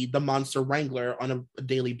to be the monster wrangler on a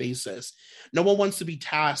daily basis. No one wants to be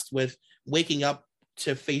tasked with waking up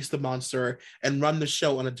to face the monster and run the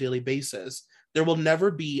show on a daily basis. There will never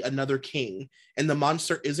be another king, and the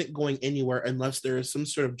monster isn't going anywhere unless there is some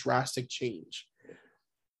sort of drastic change.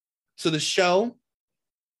 So the show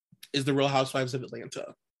is The Real Housewives of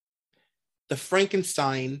Atlanta. The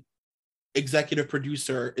Frankenstein executive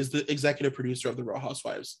producer is the executive producer of The Real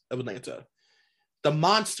Housewives of Atlanta. The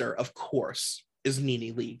monster, of course, is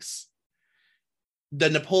NeNe Leakes. The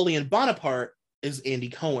Napoleon Bonaparte is Andy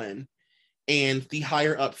Cohen, and the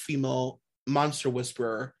higher up female monster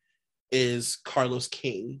whisperer is Carlos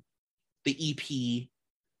King, the EP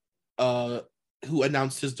who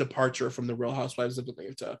announced his departure from The Real Housewives of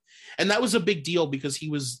Atlanta. And that was a big deal because he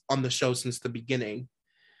was on the show since the beginning.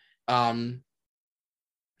 But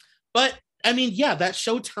I mean, yeah, that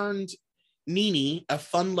show turned NeNe, a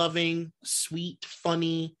fun-loving, sweet,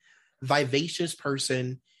 funny, vivacious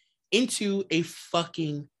person, into a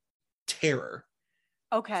fucking terror.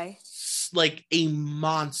 Okay. Like a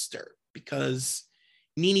monster, because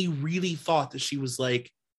NeNe really thought that she was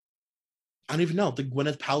like, I don't even know, the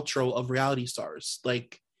Gwyneth Paltrow of reality stars.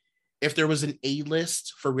 Like, if there was an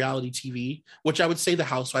A-list for reality TV, which I would say the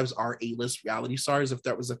Housewives are A-list reality stars, if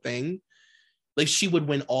that was a thing, like, she would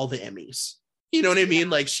win all the Emmys. You know what I mean?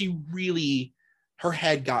 Like, she really, her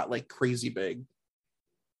head got like crazy big.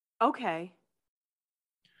 Okay.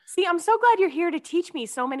 See, I'm so glad you're here to teach me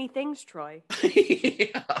so many things, Troy.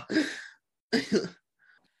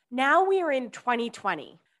 Now we are in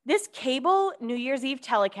 2020. This cable New Year's Eve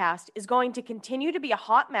telecast is going to continue to be a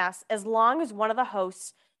hot mess as long as one of the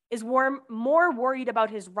hosts is more worried about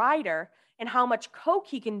his rider and how much coke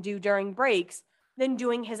he can do during breaks than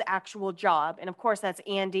doing his actual job. And of course, that's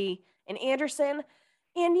Andy and Anderson.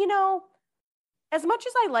 And, you know, as much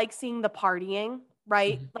as I like seeing the partying,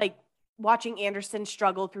 right? Mm-hmm. Like watching Anderson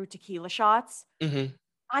struggle through tequila shots, mm-hmm.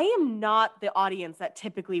 I am not the audience that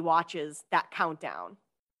typically watches that countdown.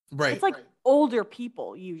 Right. It's like older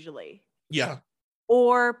people usually. Yeah.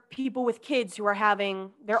 Or people with kids who are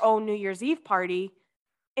having their own New Year's Eve party,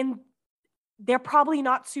 and they're probably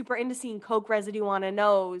not super into seeing coke residue on a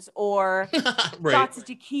nose or right. shots of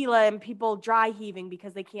tequila and people dry heaving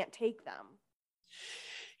because they can't take them.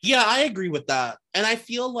 Yeah, I agree with that. And I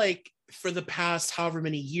feel like for the past however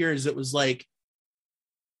many years, it was like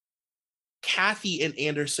Kathy and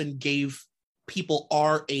Anderson gave people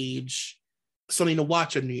our age something to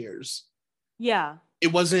watch on New Year's. Yeah.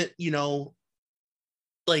 It wasn't, you know,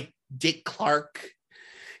 like Dick Clark.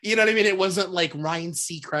 You know what I mean? It wasn't like Ryan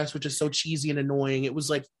Seacrest, which is so cheesy and annoying. It was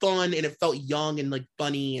like fun and it felt young and like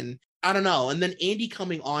funny and I don't know. And then Andy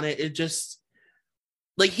coming on it, it just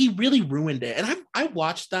like he really ruined it. And I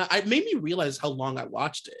watched that. It made me realize how long I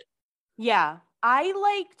watched it. Yeah. I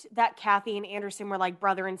liked that Kathy and Anderson were like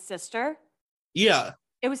brother and sister. Yeah.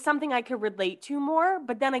 It was something I could relate to more.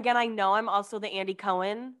 But then again, I know I'm also the Andy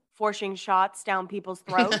Cohen forcing shots down people's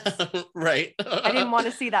throats. Right. I didn't want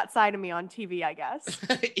to see that side of me on TV, I guess.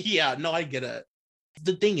 Yeah, no, I get it.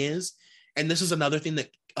 The thing is, and this is another thing that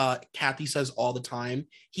Kathy says all the time,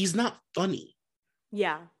 he's not funny.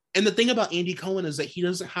 Yeah. And the thing about Andy Cohen is that he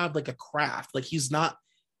doesn't have like a craft. Like he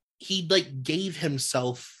like gave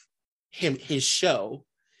his show.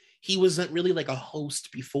 He wasn't really like a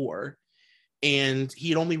host before. And he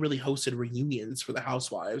had only really hosted reunions for the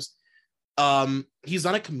Housewives. He's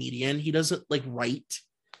not a comedian. He doesn't like write,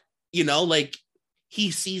 like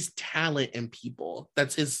he sees talent in people.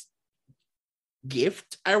 That's his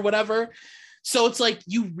gift or whatever. So it's like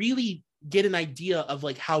you really get an idea of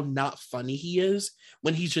like how not funny he is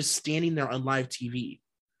when he's just standing there on live TV.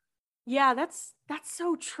 Yeah, that's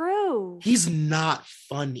so true. He's not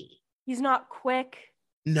funny. He's not quick.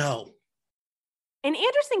 No. And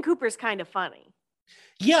Anderson Cooper's kind of funny.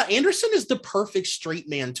 Yeah, Anderson is the perfect straight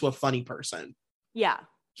man to a funny person. Yeah.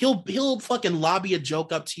 He'll fucking lobby a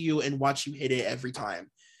joke up to you and watch you hit it every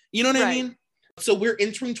time. You know what I mean? So we're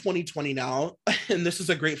entering 2020 now, and this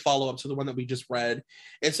is a great follow-up to the one that we just read.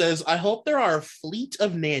 It says, I hope there are a fleet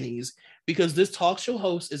of nannies because this talk show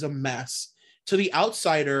host is a mess. To the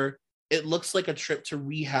outsider, it looks like a trip to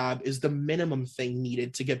rehab is the minimum thing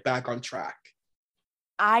needed to get back on track.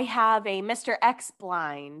 I have a Mr. X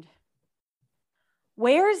blind.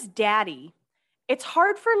 Where's Daddy? It's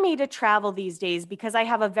hard for me to travel these days because I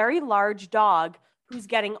have a very large dog who's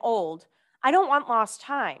getting old. I don't want lost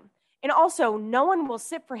time. And also, no one will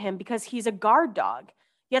sit for him because he's a guard dog.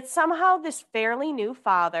 Yet somehow this fairly new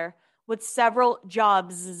father with several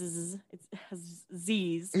jobs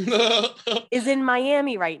Z's is in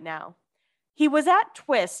Miami right now. He was at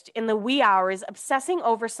Twist in the wee hours obsessing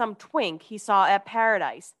over some twink he saw at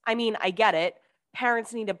Paradise. I mean, I get it.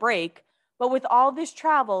 Parents need a break. But with all this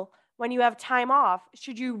travel, when you have time off,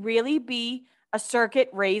 should you really be a circuit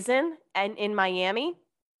raisin and in Miami?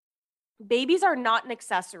 Babies are not an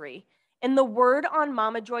accessory. And the word on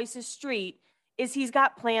Mama Joyce's street is he's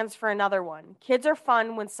got plans for another one. Kids are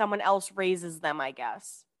fun when someone else raises them, I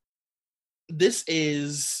guess. This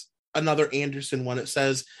is another Anderson one. It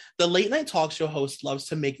says, the late night talk show host loves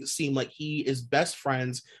to make it seem like he is best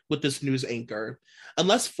friends with this news anchor.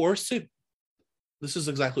 Unless forced to, this is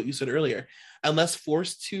exactly what you said earlier, unless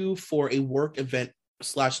forced to for a work event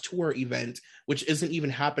 / tour event, which isn't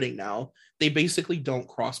even happening now, they basically don't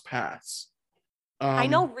cross paths. I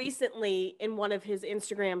know recently in one of his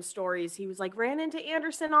Instagram stories, he was like, ran into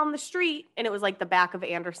Anderson on the street, and it was like the back of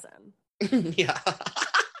Anderson. Yeah.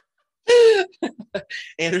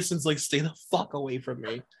 Anderson's like, stay the fuck away from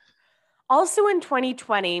me. Also in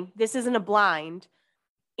 2020, this isn't a blind,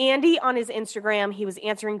 Andy on his Instagram, he was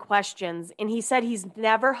answering questions, and he said he's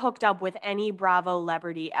never hooked up with any Bravo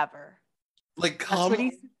celebrity ever. Like,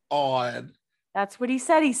 come on. That's what he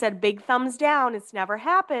said. He said, big thumbs down. It's never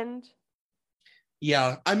happened.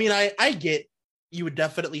 Yeah, I mean, I get you would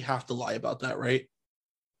definitely have to lie about that, right?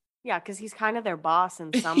 Yeah, because he's kind of their boss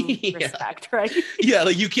in some respect, right? Yeah,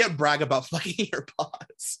 like you can't brag about fucking your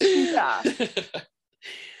boss. Yeah.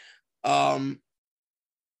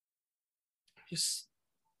 Just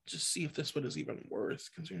see if this one is even worth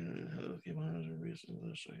considering.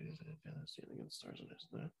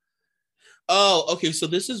 Oh, okay. So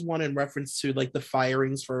this is one in reference to like the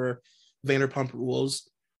firings for Vanderpump Rules.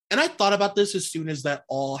 And I thought about this as soon as that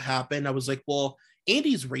all happened. I was like, well,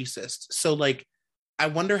 Andy's racist. So like, I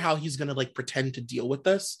wonder how he's going to like pretend to deal with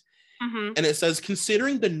this. Mm-hmm. And it says,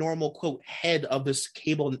 considering the normal quote head of this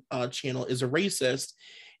cable channel is a racist,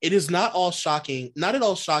 it is not at all shocking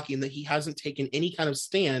that he hasn't taken any kind of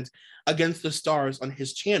stand against the stars on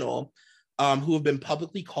his channel who have been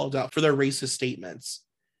publicly called out for their racist statements.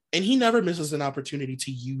 And he never misses an opportunity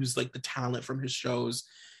to use like the talent from his shows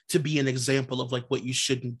to be an example of like what you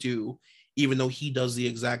shouldn't do, even though he does the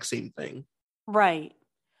exact same thing. Right.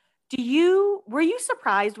 Were you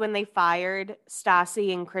surprised when they fired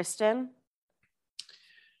Stassi and Kristen?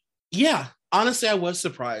 Yeah, honestly, I was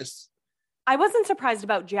surprised. I wasn't surprised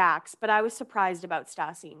about Jax, but I was surprised about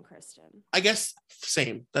Stassi and Kristen. I guess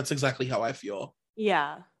same. That's exactly how I feel.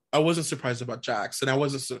 Yeah. I wasn't surprised about Jax, and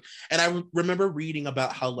I remember reading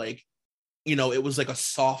about how like, you know, it was like a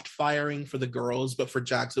soft firing for the girls, but for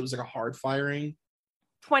Jax, it was like a hard firing.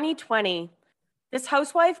 2020. This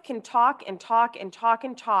housewife can talk and talk and talk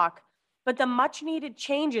and talk, but the much needed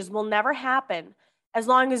changes will never happen as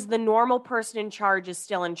long as the normal person in charge is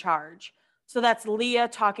still in charge. So that's Leah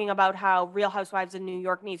talking about how Real Housewives of New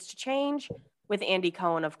York needs to change with Andy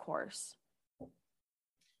Cohen, of course.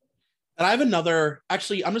 And I have another,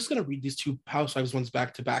 actually, I'm just going to read these two Housewives ones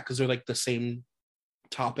back to back because they're like the same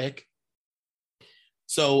topic.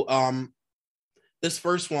 So this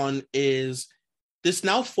first one is, this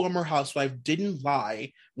now former housewife didn't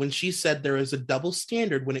lie when she said there is a double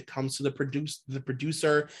standard when it comes to the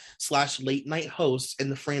producer / late night hosts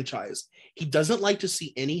in the franchise. He doesn't like to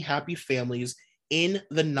see any happy families in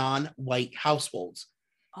the non-white households.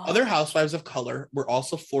 Oh. Other housewives of color were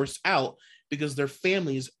also forced out because their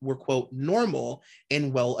families were, quote, normal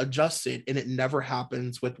and well adjusted, and it never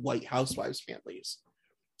happens with white housewives' families.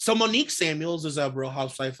 So Monique Samuels is a Real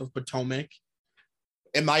Housewife of Potomac.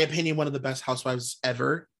 In my opinion, one of the best housewives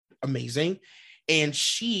ever. Amazing. And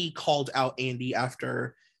she called out Andy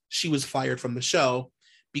after she was fired from the show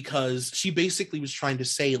because she basically was trying to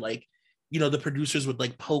say, like, you know, the producers would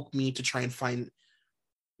like poke me to try and find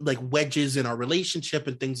like wedges in our relationship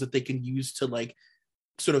and things that they can use to like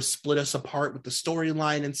sort of split us apart with the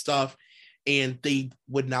storyline and stuff. And they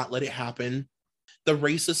would not let it happen. The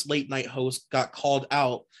racist late night host got called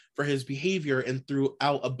out for his behavior and threw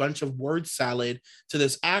out a bunch of word salad to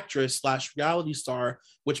this actress / reality star,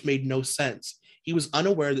 which made no sense. He was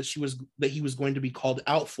unaware that he was going to be called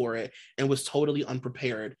out for it and was totally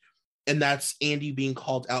unprepared. And that's Andy being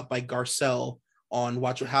called out by Garcelle on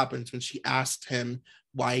Watch What Happens when she asked him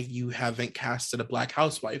why you haven't casted a Black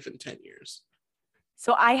housewife in 10 years.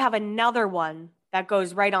 So I have another one that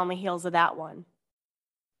goes right on the heels of that one.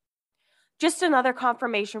 Just another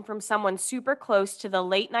confirmation from someone super close to the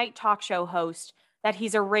late night talk show host that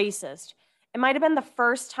he's a racist. It might have been the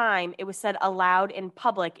first time it was said aloud in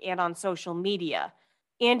public and on social media.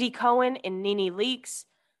 Andy Cohen and Nene Leakes.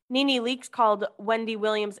 Nene Leakes called Wendy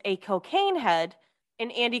Williams a cocaine head,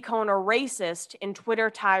 and Andy Cohen a racist in Twitter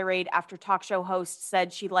tirade after talk show host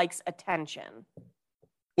said she likes attention.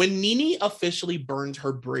 When Nene officially burned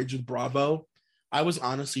her bridge with Bravo, I was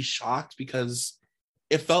honestly shocked because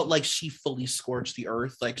it felt like she fully scorched the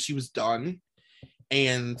earth, like she was done.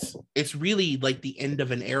 And it's really like the end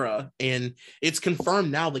of an era. And it's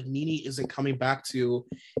confirmed now, like Nene isn't coming back to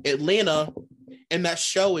Atlanta, and that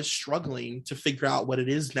show is struggling to figure out what it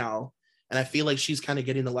is now. And I feel like she's kind of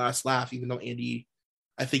getting the last laugh, even though Andy,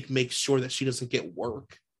 I think, makes sure that she doesn't get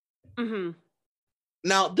work. Mm-hmm.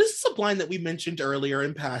 Now, this is a blind that we mentioned earlier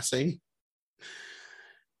in passing.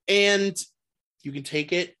 And you can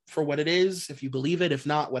take it for what it is, if you believe it, if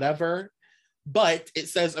not, whatever. But it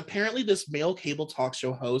says, apparently this male cable talk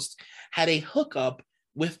show host had a hookup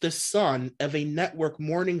with the son of a network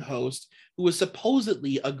morning host who was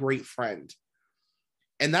supposedly a great friend.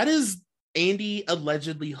 And that is Andy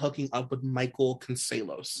allegedly hooking up with Michael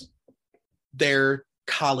Consuelos, their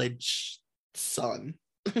college son.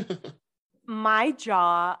 My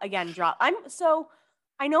jaw again dropped.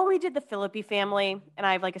 I know we did the Philippi family, and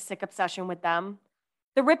I have like a sick obsession with them.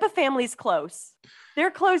 The Ripa family's close.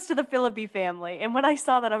 They're close to the Philippi family. And when I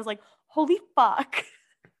saw that, I was like, holy fuck.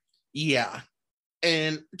 Yeah.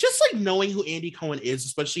 And just like knowing who Andy Cohen is,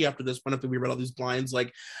 especially after this one, after we read all these blinds,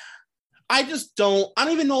 like, I don't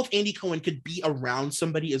even know if Andy Cohen could be around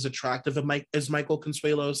somebody as attractive as Michael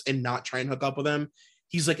Consuelos and not try and hook up with him.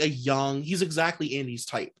 He's like he's exactly Andy's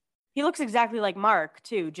type. He looks exactly like Mark,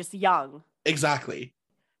 too, just young. Exactly.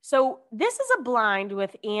 So this is a blind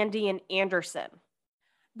with Andy and Anderson.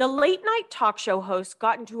 The late night talk show host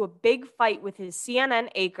got into a big fight with his CNN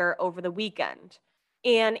anchor over the weekend.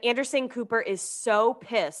 And Anderson Cooper is so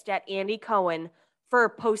pissed at Andy Cohen for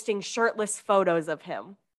posting shirtless photos of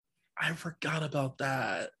him. I forgot about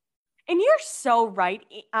that. And you're so right.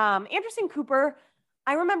 Anderson Cooper,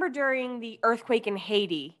 I remember during the earthquake in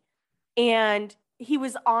Haiti, and he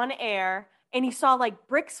was on air, and he saw like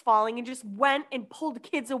bricks falling and just went and pulled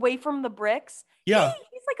kids away from the bricks. Yeah.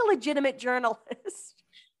 He's like a legitimate journalist.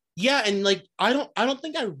 Yeah, and like I don't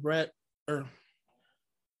think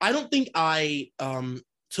I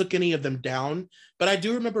took any of them down, but I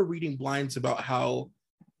do remember reading blinds about how,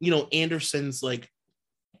 you know, Anderson's like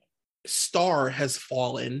star has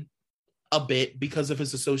fallen a bit because of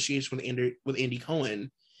his association with Andy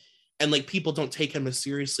Cohen, and like people don't take him as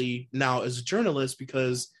seriously now as a journalist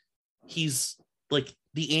because he's like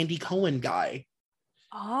the Andy Cohen guy.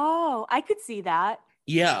 Oh, I could see that.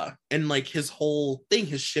 Yeah, and like his whole thing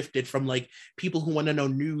has shifted from like people who want to know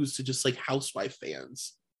news to just like housewife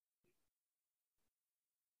fans.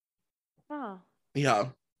 Huh. Yeah.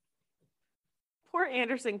 Poor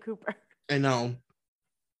Anderson Cooper. I know.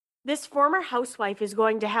 This former housewife is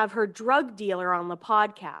going to have her drug dealer on the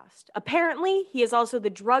podcast. Apparently, he is also the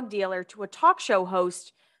drug dealer to a talk show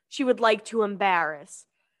host she would like to embarrass.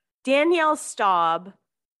 Danielle Staub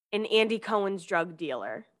and Andy Cohen's drug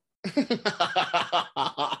dealer.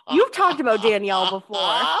 You've talked about Danielle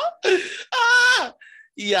before.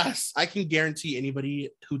 Yes, I can guarantee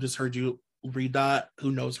anybody who just heard you read that,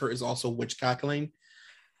 who knows her, is also witch cackling.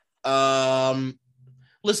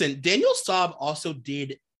 Listen, Daniel Staub also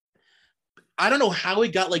did, I don't know how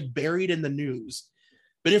it got like buried in the news,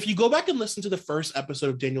 but if you go back and listen to the first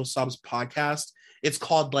episode of Daniel Staub's podcast, it's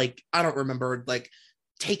called like, I don't remember, like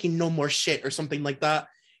Taking No More Shit or something like that.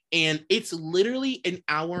 And it's literally an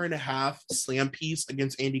hour and a half slam piece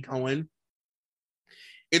against Andy Cohen.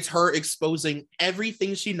 It's her exposing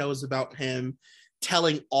everything she knows about him,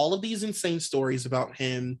 telling all of these insane stories about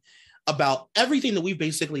him, about everything that we've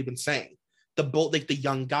basically been saying. Like the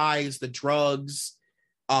young guys, the drugs,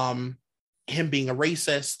 him being a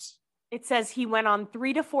racist. It says he went on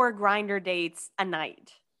 3 to 4 grinder dates a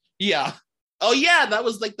night. Yeah. Oh yeah, that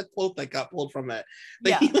was like the quote that got pulled from it.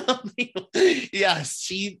 Yeah. Yes,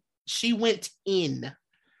 she went in.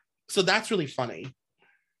 So that's really funny.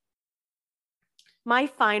 My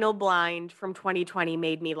final blind from 2020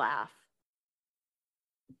 made me laugh.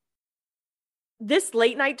 This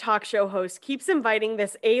late night talk show host keeps inviting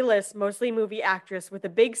this A-list, mostly movie actress with a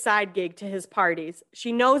big side gig to his parties.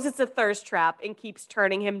 She knows it's a thirst trap and keeps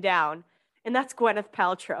turning him down. And that's Gwyneth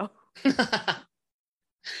Paltrow.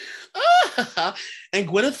 And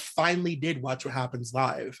Gwyneth finally did Watch What Happens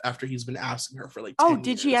Live after he's been asking her for like 10 did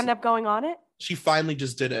years. she end up going on it? She finally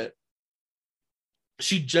just did it.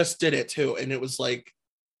 She just did it too. And it was like,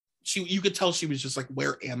 you could tell she was just like,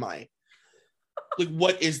 where am I? Like,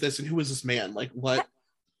 what is this? And who is this man? Like, what?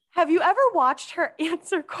 Have you ever watched her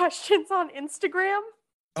answer questions on Instagram?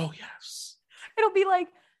 Oh, yes. It'll be like,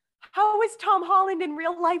 how is Tom Holland in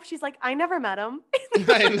real life? She's like, I never met him.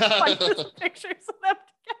 I know. Pictures of them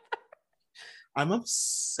together. I'm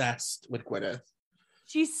obsessed with Gwyneth.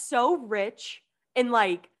 She's so rich and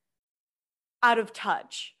like out of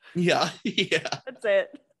touch. Yeah. Yeah. That's it.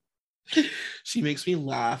 She makes me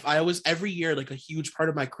laugh. Every year, like a huge part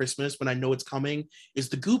of my Christmas when I know it's coming is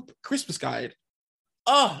the Goop Christmas guide.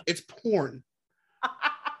 Oh, it's porn.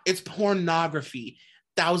 It's pornography.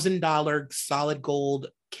 $1,000 solid gold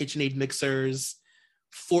KitchenAid mixers,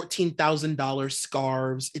 $14,000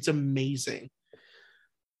 scarves. It's amazing.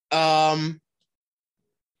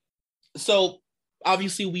 So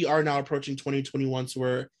obviously we are now approaching 2021, so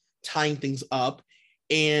we're tying things up.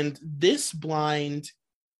 And this blind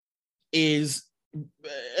is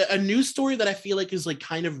a news story that I feel like is like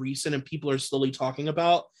kind of recent and people are slowly talking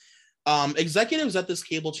about. Executives at this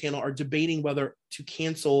cable channel are debating whether to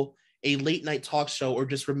cancel a late night talk show or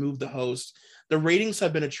just remove the host. The ratings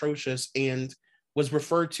have been atrocious and was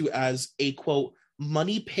referred to as a quote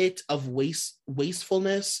money pit of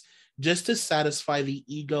wastefulness just to satisfy the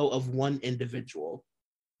ego of one individual.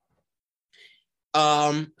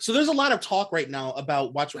 So there's a lot of talk right now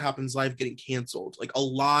about Watch What Happens Live getting canceled. Like a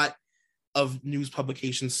lot of news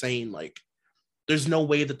publications saying like there's no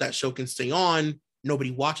way that show can stay on. Nobody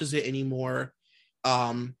watches it anymore.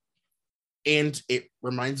 And it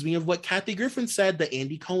reminds me of what Kathy Griffin said, that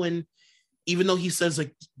Andy Cohen, even though he says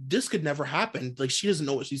like this could never happen, like she doesn't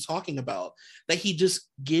know what she's talking about, that he just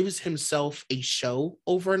gives himself a show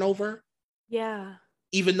over and over. Yeah.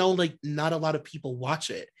 Even though like not a lot of people watch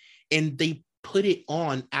it, and they put it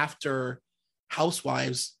on after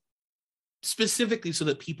Housewives specifically so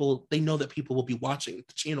that they know that people will be watching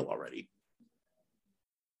the channel already.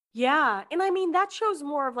 Yeah. And I mean, that show's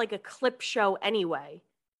more of like a clip show anyway.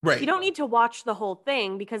 Right. You don't need to watch the whole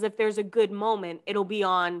thing because if there's a good moment, it'll be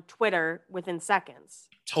on Twitter within seconds.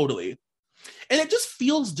 Totally. And it just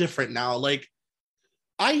feels different now. Like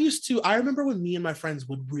I remember when me and my friends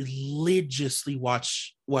would religiously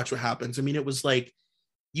watch What Happens. I mean, it was like,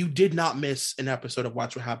 you did not miss an episode of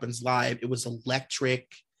Watch What Happens Live. It was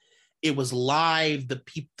electric. It was live.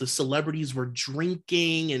 The celebrities were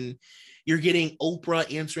drinking and you're getting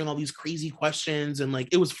Oprah answering all these crazy questions. And like,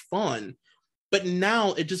 it was fun. But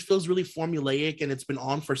now it just feels really formulaic and it's been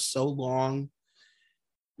on for so long.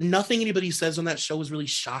 Nothing anybody says on that show is really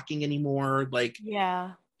shocking anymore. Like,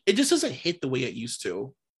 yeah, it just doesn't hit the way it used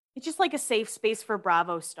to. It's just like a safe space for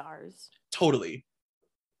Bravo stars. Totally.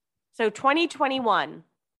 So 2021,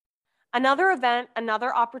 another event,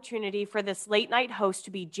 another opportunity for this late night host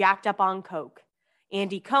to be jacked up on coke.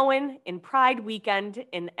 Andy Cohen in Pride Weekend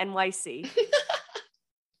in NYC.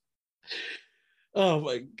 Oh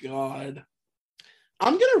my God.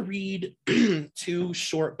 I'm going to read 2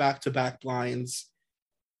 short back-to-back blinds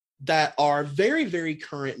that are very, very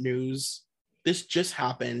current news. This just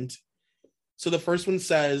happened. So the first one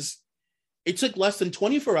says, it took less than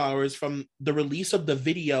 24 hours from the release of the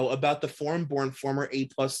video about the foreign-born former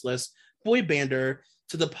A-plus list boy bander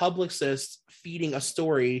to the publicist feeding a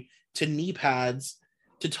story to knee pads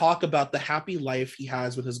to talk about the happy life he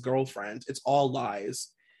has with his girlfriend. It's all lies.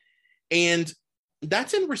 And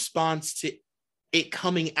that's in response to it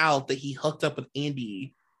coming out that he hooked up with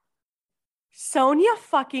Andy. Sonia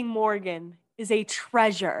fucking Morgan is a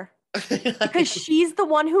treasure because she's the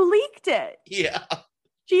one who leaked it. Yeah.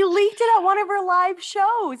 She leaked it at one of her live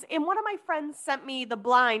shows. And one of my friends sent me the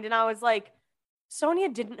blind, and I was like, Sonia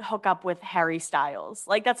didn't hook up with Harry Styles.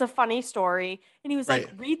 Like, that's a funny story. And he was like,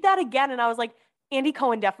 read that again. And I was like, Andy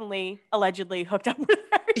Cohen definitely allegedly hooked up with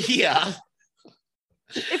Harry. Yeah.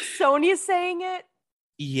 If Sonia's saying it.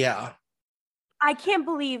 Yeah. I can't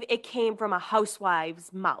believe it came from a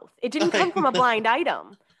housewife's mouth. It didn't come from a blind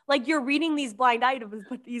item. Like, you're reading these blind items,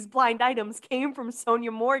 but these blind items came from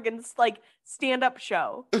Sonia Morgan's, like, stand-up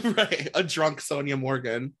show. Right. A drunk Sonia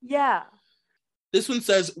Morgan. Yeah. This one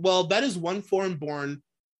says, well, that is one foreign-born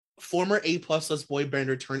former A-plus list boy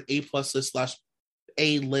bander turned A-plus list /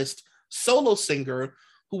 A-list solo singer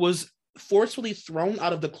who was forcefully thrown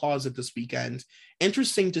out of the closet this weekend.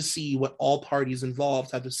 Interesting to see what all parties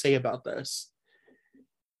involved have to say about this.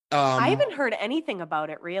 I haven't heard anything about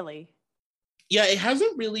it, really. Yeah, it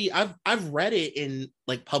hasn't really. I've read it in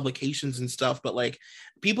like publications and stuff, but like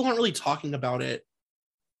people aren't really talking about it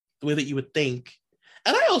the way that you would think.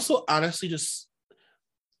 And I also honestly just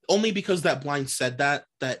only because that blind said that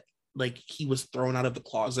like he was thrown out of the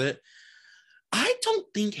closet. I don't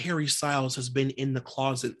think Harry Styles has been in the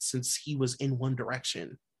closet since he was in One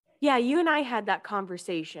Direction. Yeah, you and I had that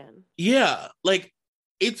conversation. Yeah, like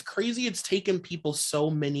it's crazy. It's taken people so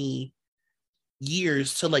many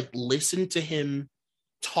years to like listen to him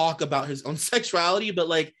talk about his own sexuality, but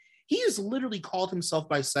like he has literally called himself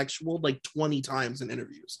bisexual like 20 times in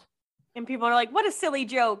interviews. And people are like, what a silly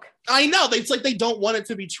joke. I know. It's like they don't want it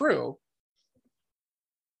to be true.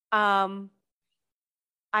 I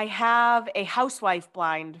have a housewife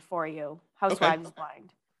blind for you. Housewives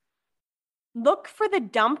blind. Look for the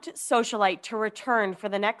dumped socialite to return for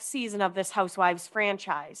the next season of this Housewives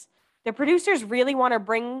franchise. The producers really want to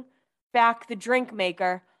bring back the drink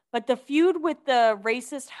maker, but the feud with the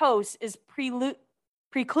racist host is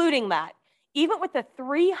precluding that, even with a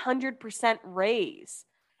 300% raise.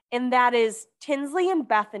 And that is Tinsley and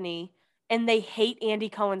Bethany, and they hate Andy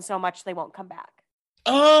Cohen so much they won't come back.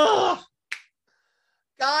 Oh,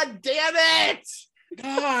 God damn it.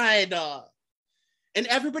 God. And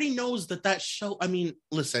everybody knows that show, I mean,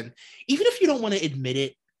 listen, even if you don't want to admit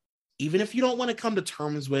it, even if you don't want to come to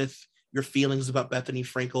terms with your feelings about Bethany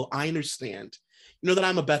Frankel, I understand. You know that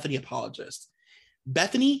I'm a Bethany apologist.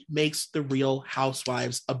 Bethany makes The Real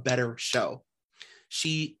Housewives a better show.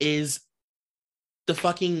 She is the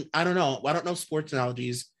fucking, I don't know sports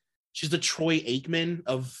analogies. She's the Troy Aikman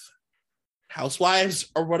of Housewives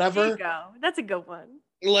or whatever. There you go. That's a good one.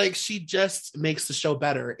 Like, she just makes the show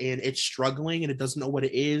better, and it's struggling and it doesn't know what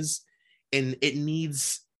it is, and it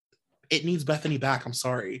needs Bethany back. I'm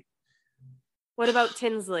sorry. What about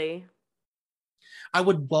Tinsley? I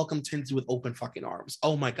would welcome Tinsley with open fucking arms.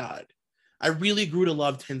 Oh my God. I really grew to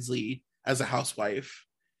love Tinsley as a housewife,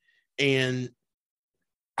 and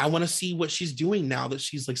I want to see what she's doing now that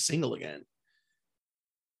she's like single again.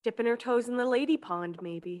 Dipping her toes in the lady pond,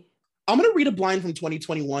 maybe. I'm going to read a blind from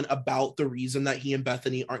 2021 about the reason that he and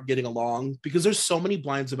Bethany aren't getting along, because there's so many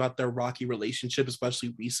blinds about their rocky relationship,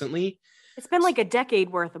 especially recently. It's been like a decade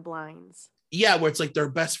worth of blinds. Yeah, where it's like they're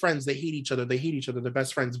best friends. They hate each other. They're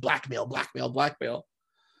best friends. Blackmail.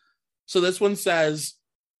 So this one says,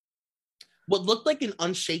 what looked like an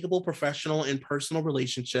unshakable professional and personal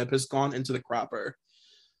relationship has gone into the crapper.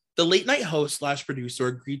 The late night host / producer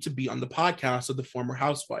agreed to be on the podcast of the former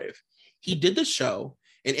housewife. He did the show,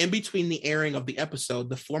 and in between the airing of the episode,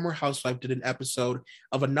 the former housewife did an episode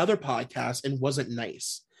of another podcast and wasn't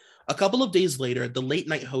nice. A couple of days later, the late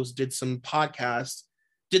night host did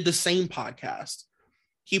the same podcast.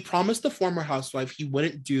 He promised the former housewife he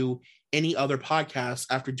wouldn't do any other podcasts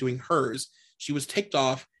after doing hers. She was ticked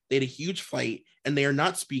off. They had a huge fight, and they are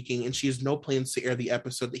not speaking, and she has no plans to air the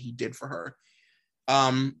episode that he did for her.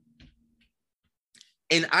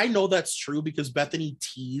 And I know that's true because Bethany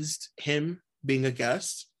teased him being a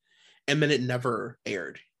guest, and then it never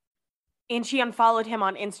aired. And she unfollowed him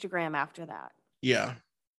on Instagram after that. Yeah.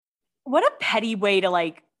 What a petty way to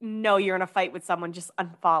like know you're in a fight with someone, just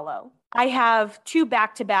unfollow. I have 2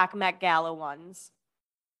 back-to-back Met Gala ones.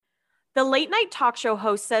 The late night talk show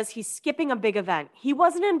host says he's skipping a big event. He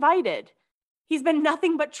wasn't invited. He's been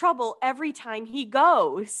nothing but trouble every time he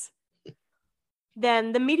goes.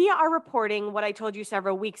 Then the media are reporting what I told you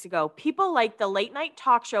several weeks ago. People like the late night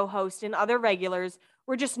talk show host and other regulars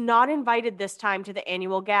were just not invited this time to the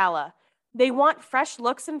annual gala. They want fresh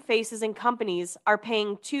looks and faces, and companies are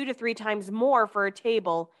paying 2 to 3 times more for a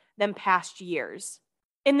table than past years.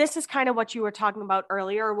 And this is kind of what you were talking about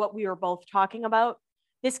earlier, what we were both talking about.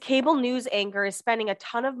 This cable news anchor is spending a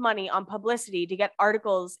ton of money on publicity to get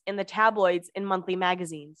articles in the tabloids and monthly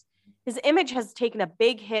magazines. His image has taken a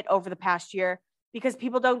big hit over the past year because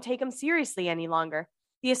people don't take him seriously any longer.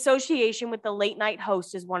 The association with the late night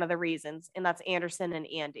host is one of the reasons, and that's Anderson and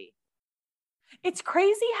Andy. It's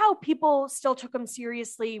crazy how people still took him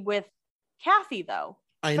seriously with Kathy, though.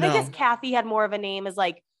 I But know. I guess Kathy had more of a name as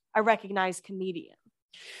like a recognized comedian.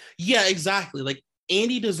 Yeah, exactly. Like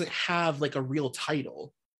Andy doesn't have like a real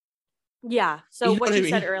title. Yeah. So You know what what I you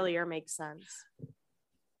said mean? earlier makes sense.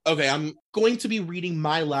 Okay, I'm going to be reading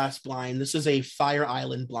my last blind. This is a Fire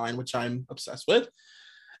Island blind, which I'm obsessed with.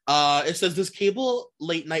 It says this cable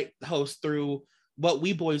late night host threw what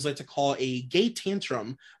we boys like to call a gay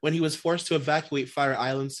tantrum when he was forced to evacuate Fire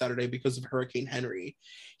Island Saturday because of Hurricane Henry.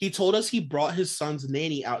 He told us he brought his son's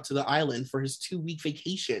nanny out to the island for his 2-week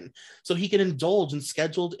vacation so he could indulge in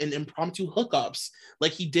scheduled and impromptu hookups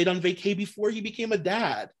like he did on vacay before he became a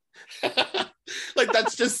dad. Like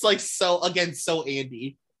that's just like so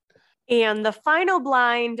Andy. And the final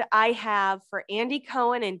blind I have for Andy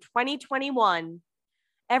Cohen in 2021.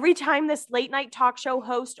 Every time this late night talk show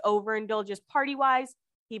host overindulges party-wise,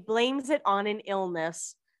 he blames it on an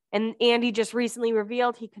illness. And Andy just recently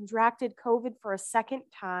revealed he contracted COVID for a second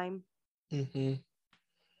time. Mm-hmm.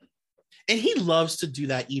 And he loves to do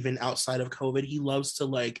that even outside of COVID. He loves to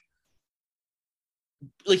like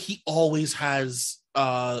he always has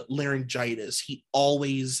laryngitis. He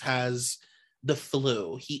always has the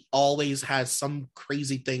flu. He always has some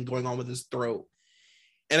crazy thing going on with his throat.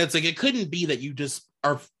 And it's like, it couldn't be that you just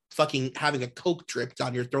are fucking having a Coke drip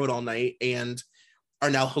down your throat all night and are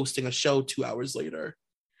now hosting a show 2 hours later.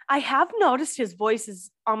 I have noticed his voice is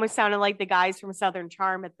almost sounding like the guys from Southern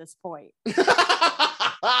Charm at this point.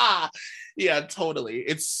 Yeah, totally.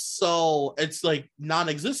 It's like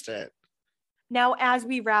non-existent. Now, as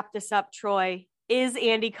we wrap this up, Troy, is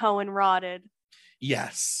Andy Cohen rotted?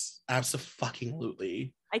 Yes,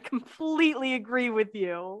 absolutely. I completely agree with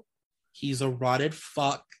you. He's a rotted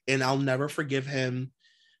fuck, and I'll never forgive him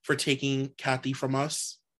for taking Kathy from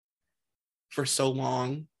us for so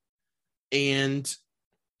long. And,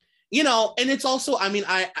 you know, and it's also, I mean,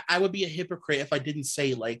 I would be a hypocrite if I didn't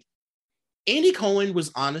say, like, Andy Cohen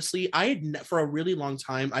was honestly, for a really long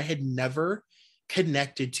time, I had never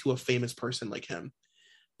connected to a famous person like him.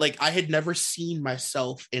 Like, I had never seen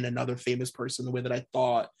myself in another famous person the way that I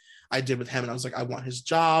thought I did with him. And I was like, I want his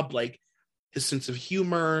job, like his sense of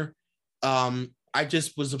humor. I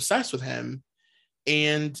just was obsessed with him.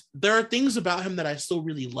 And there are things about him that I still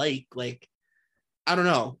really like. Like, I don't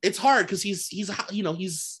know. It's hard because he's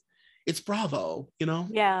it's Bravo, you know?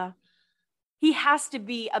 Yeah. He has to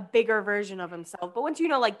be a bigger version of himself. But once you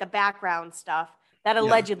know, like the background stuff that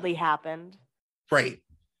allegedly happened. Right.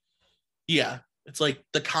 Yeah. It's like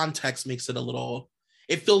the context makes it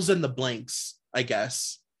it fills in the blanks, I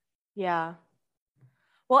guess. Yeah.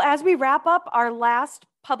 Well, as we wrap up our last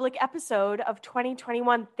public episode of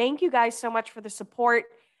 2021, thank you guys so much for the support.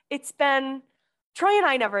 It's been, Troy and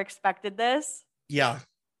I never expected this. Yeah.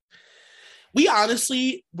 We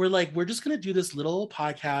honestly, we're just going to do this little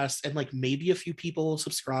podcast and like maybe a few people will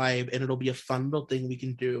subscribe and it'll be a fun little thing we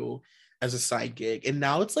can do as a side gig. And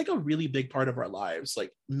now it's like a really big part of our lives,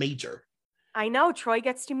 like major. I know. Troy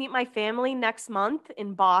gets to meet my family next month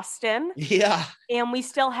in Boston. Yeah. And we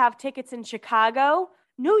still have tickets in Chicago.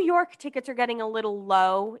 New York tickets are getting a little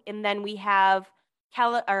low. And then we have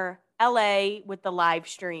LA with the live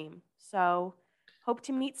stream. So hope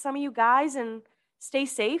to meet some of you guys and stay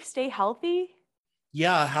safe, stay healthy.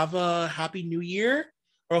 Yeah. Have a happy new year.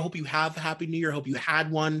 Or I hope you have a happy new year. I hope you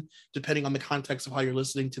had one, depending on the context of how you're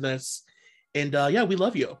listening to this. And yeah, we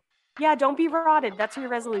love you. Yeah, don't be rotted. That's your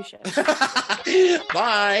resolution.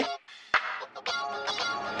 Bye.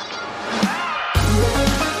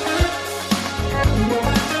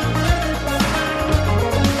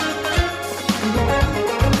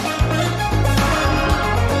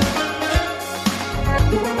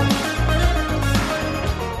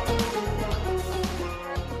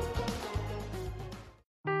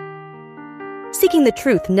 Seeking the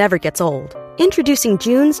truth never gets old. Introducing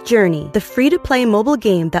June's Journey, the free-to-play mobile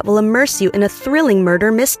game that will immerse you in a thrilling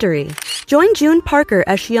murder mystery. Join June Parker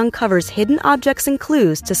as she uncovers hidden objects and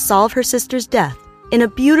clues to solve her sister's death in a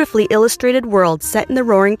beautifully illustrated world set in the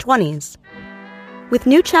Roaring '20s. With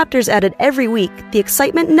new chapters added every week, the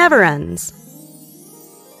excitement never ends.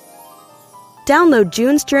 Download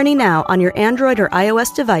June's Journey now on your Android or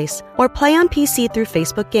iOS device or play on PC through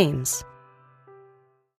Facebook Games.